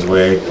went his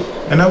way.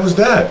 And that was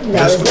that.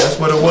 That's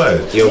what it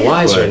was. You're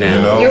wiser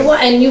now. You know?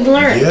 And you've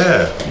learned.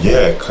 Yeah.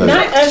 Cause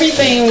not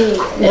everything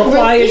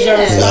requires your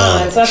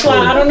response. That's why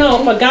I don't know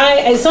if a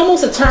guy. It's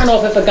almost a turn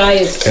off if a guy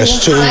is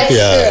too high.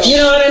 You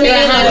know what I mean?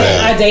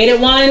 I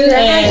dated one,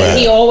 and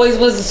he always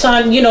was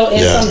trying, in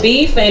some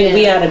beef, and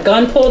we had a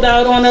gun pulled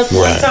out on us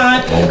one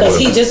time because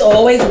he just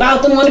always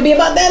about to want to be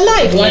about that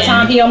life. One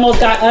time he almost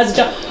got us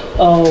jumped.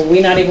 Oh,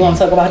 we're not even going to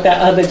talk about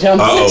that other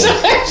jump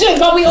situation.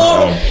 But we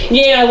all,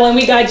 when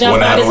we got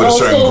jumped by this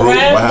old school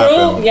rap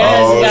group.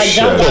 Yes, we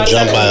got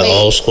jumped by an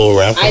old school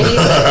rap group. You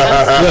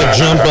got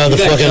jumped by the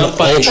fucking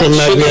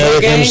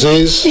ultramagnetic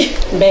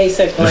MCs?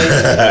 Basically.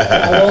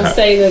 I won't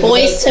say the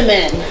Boys to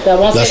Men.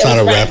 That's not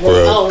a rap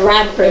group. Oh,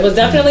 rap group. It was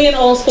definitely an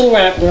old school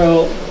rap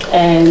group.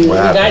 And we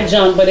got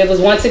jumped, but it was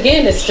once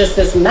again, it's just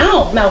this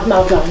mouth.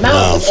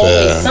 It's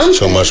always something.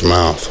 Too much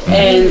mouth.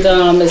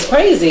 And it's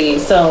crazy.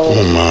 So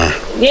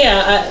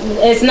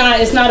it's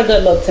not a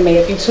good look to me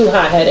if you're too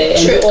hot headed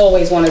and you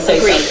always want to say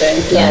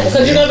something. Yeah,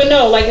 because you never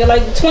know. Like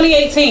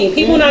 2018,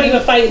 people not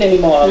even fighting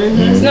anymore.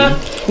 It's not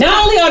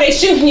only are they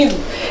shooting you,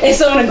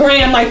 it's on the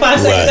gram like 5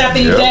 seconds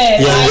after you're dead.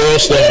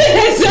 It's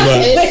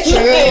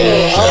true.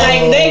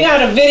 Like they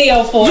got a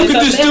video for it. Look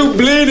at this dude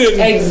bleeding.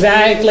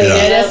 Exactly.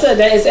 And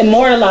it's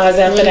immortalized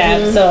after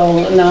that.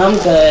 So no, I'm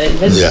good.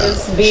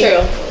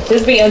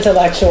 Just be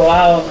intellectual.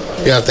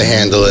 You have to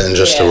handle it in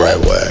just the right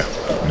way.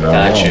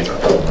 Gotcha.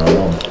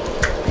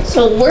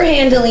 So we're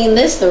handling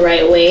this the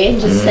right way.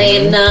 Just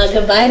saying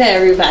goodbye to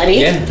everybody.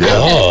 Yeah.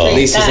 Oh.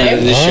 Lisa's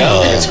ending the show.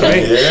 That's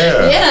great.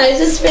 Yeah, I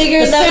just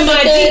figured The that was a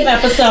semi-deep good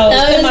episode.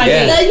 That was,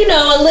 Yeah. you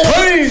know, a little,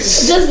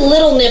 just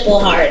little nipple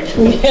hard.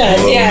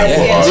 Yes.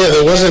 Yeah,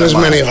 there wasn't as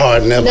many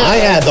hard nipples. No. I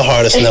had the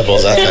hardest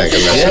nipples, I think.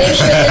 In this.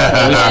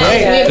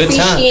 Great. We Good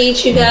time.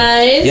 appreciate you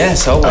guys.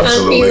 Yes, always.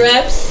 Absolutely. Concrete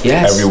reps.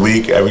 Yes. Every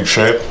week, every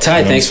trip. Ty,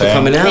 you know thanks for what I'm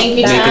coming out. Thank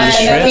you, making Ty. this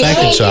trip.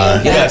 Thank you,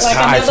 Ty. Yes, Like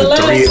tied for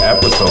another 3 level.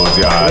 episodes,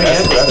 y'all.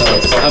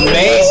 That's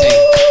Amazing.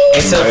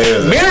 It's a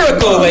Amazing.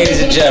 miracle,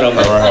 ladies and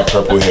gentlemen. Around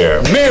purple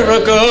hair.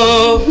 Miracle.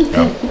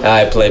 All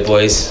right,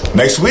 Playboys.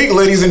 Next week,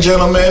 ladies and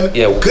gentlemen.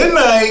 Yeah. Good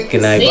night.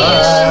 Good night. See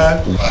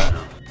ya. Bye.